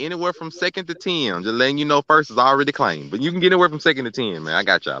 Y'all get anywhere from 2nd to 10. Just letting you know, first is already claimed, but you can get anywhere from 2nd to 10, man. I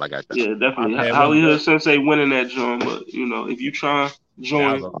got y'all. Yeah, definitely. Hollywood Sensei winning that joint, but you know, if you try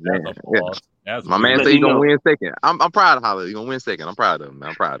join, my man said he's gonna win 2nd. I'm proud of Hollywood. He's gonna win 2nd. I'm proud of him, man.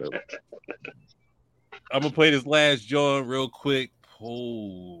 I'm proud of him. I'm gonna play this last joint real quick.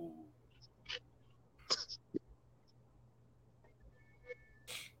 Oh.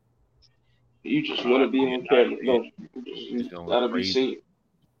 You just want to be on camera. No, you gotta be seen.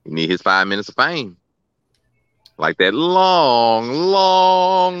 You need his 5 minutes of fame. Like that long.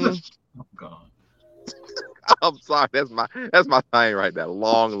 Oh God. I'm sorry. That's my thing right there.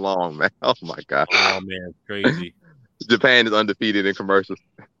 Long, man. Oh my God. Oh man, crazy. Japan is undefeated in commercials.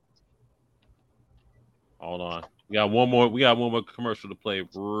 Hold on. We got one more commercial to play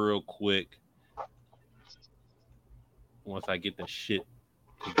real quick. Once I get the shit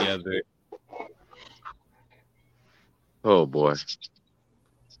together. Oh boy.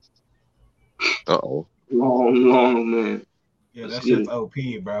 Uh-oh. Long, man. Yeah, that shit's OP,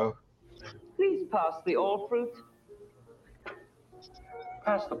 bro. Please pass the all fruit.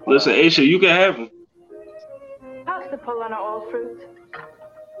 Pass the Listen, Aisha, you can have them. Pass the Polana all fruit.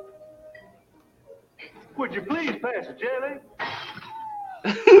 Would you please pass the jelly?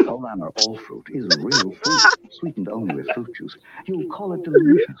 Polana all fruit is real fruit, sweetened only with fruit juice. You'll call it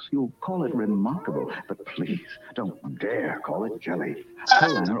delicious. You'll call it remarkable. But please, don't dare call it jelly.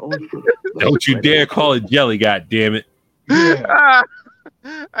 Polana all fruit. Don't you dare call it jelly, goddammit. Yeah.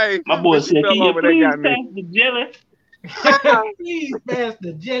 Hey, my boy said, "Can you please pass the jelly?" Please pass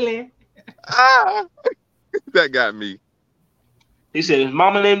the jelly. That got me. He said, "His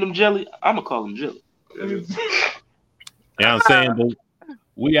mama named him Jelly. I'm gonna call him Jelly." You know what I'm saying? But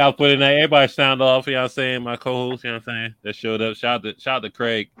we out for tonight. Everybody sound off. You know what I'm saying? My co-host, you know what I'm saying? That showed up. Shout out to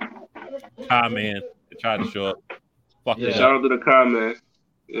Craig. Man. They tried to show up. Fuck yeah. Shout out to the man.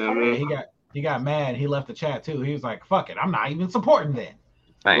 Yeah, man. He got mad. He left the chat too. He was like, "Fuck it, I'm not even supporting then."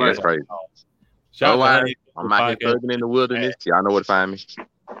 Dang, that's crazy. I'm out here thugging in the wilderness. Y'all know where to find me.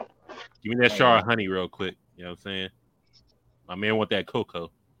 Give me that jar of honey real quick. You know what I'm saying? My man want that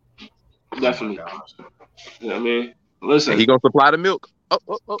cocoa. Definitely. Yeah, I mean, listen. He gonna supply the milk.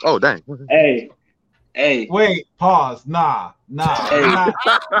 Oh, dang. Hey. Wait, pause. Nah. Hey.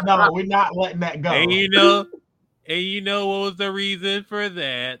 We're not letting that go. And you know what was the reason for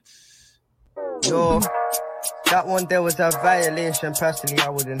that? Yo, that one there was a violation. Personally, I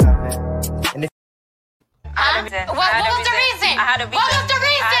wouldn't have it. And if what was the reason? I had a reason. What was the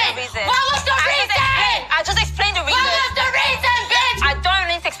reason? What was the reason? I just explained the reason. What was the reason, bitch? I don't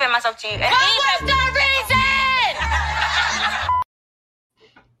need to explain myself to you. What was the reason?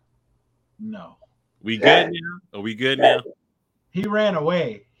 No. We good now? Are we good now? He ran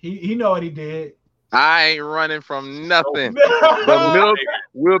away. He know what he did. I ain't running from nothing. The milk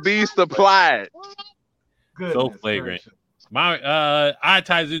will be supplied. So flagrant. My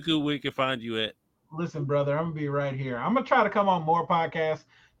Taizuku, where you can find you at? Listen, brother, I'm gonna be right here. I'm gonna try to come on more podcasts,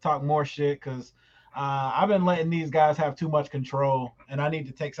 talk more shit, because I've been letting these guys have too much control, and I need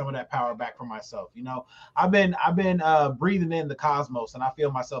to take some of that power back for myself. You know, I've been breathing in the cosmos, and I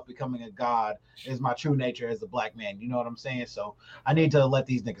feel myself becoming a god is my true nature as a black man. You know what I'm saying? So I need to let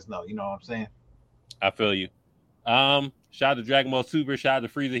these niggas know. You know what I'm saying? I feel you. Shout out to Dragon Ball Super. Shout out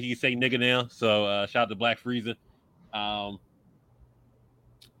to Frieza. He say nigga now. So shout out to Black Frieza.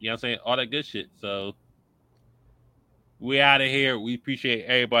 You know what I'm saying? All that good shit. So we out of here. We appreciate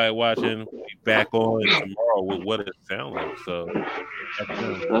everybody watching. We'll be back on tomorrow with what it sounds like. So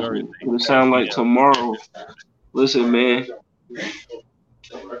it sound like tomorrow. Listen, man.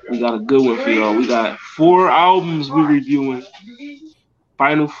 We got a good one for y'all. We got 4 albums we're reviewing.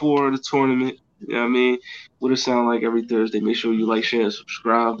 Final 4 of the tournament. You know what I mean? What it sound like every Thursday. Make sure you like, share, and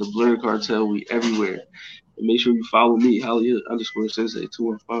subscribe. The Blerd Cartel, we everywhere. And make sure you follow me, Halia_Sensei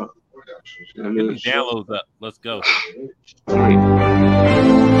 215. You know what I mean? Get the downloads up. Let's go. All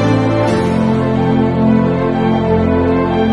right.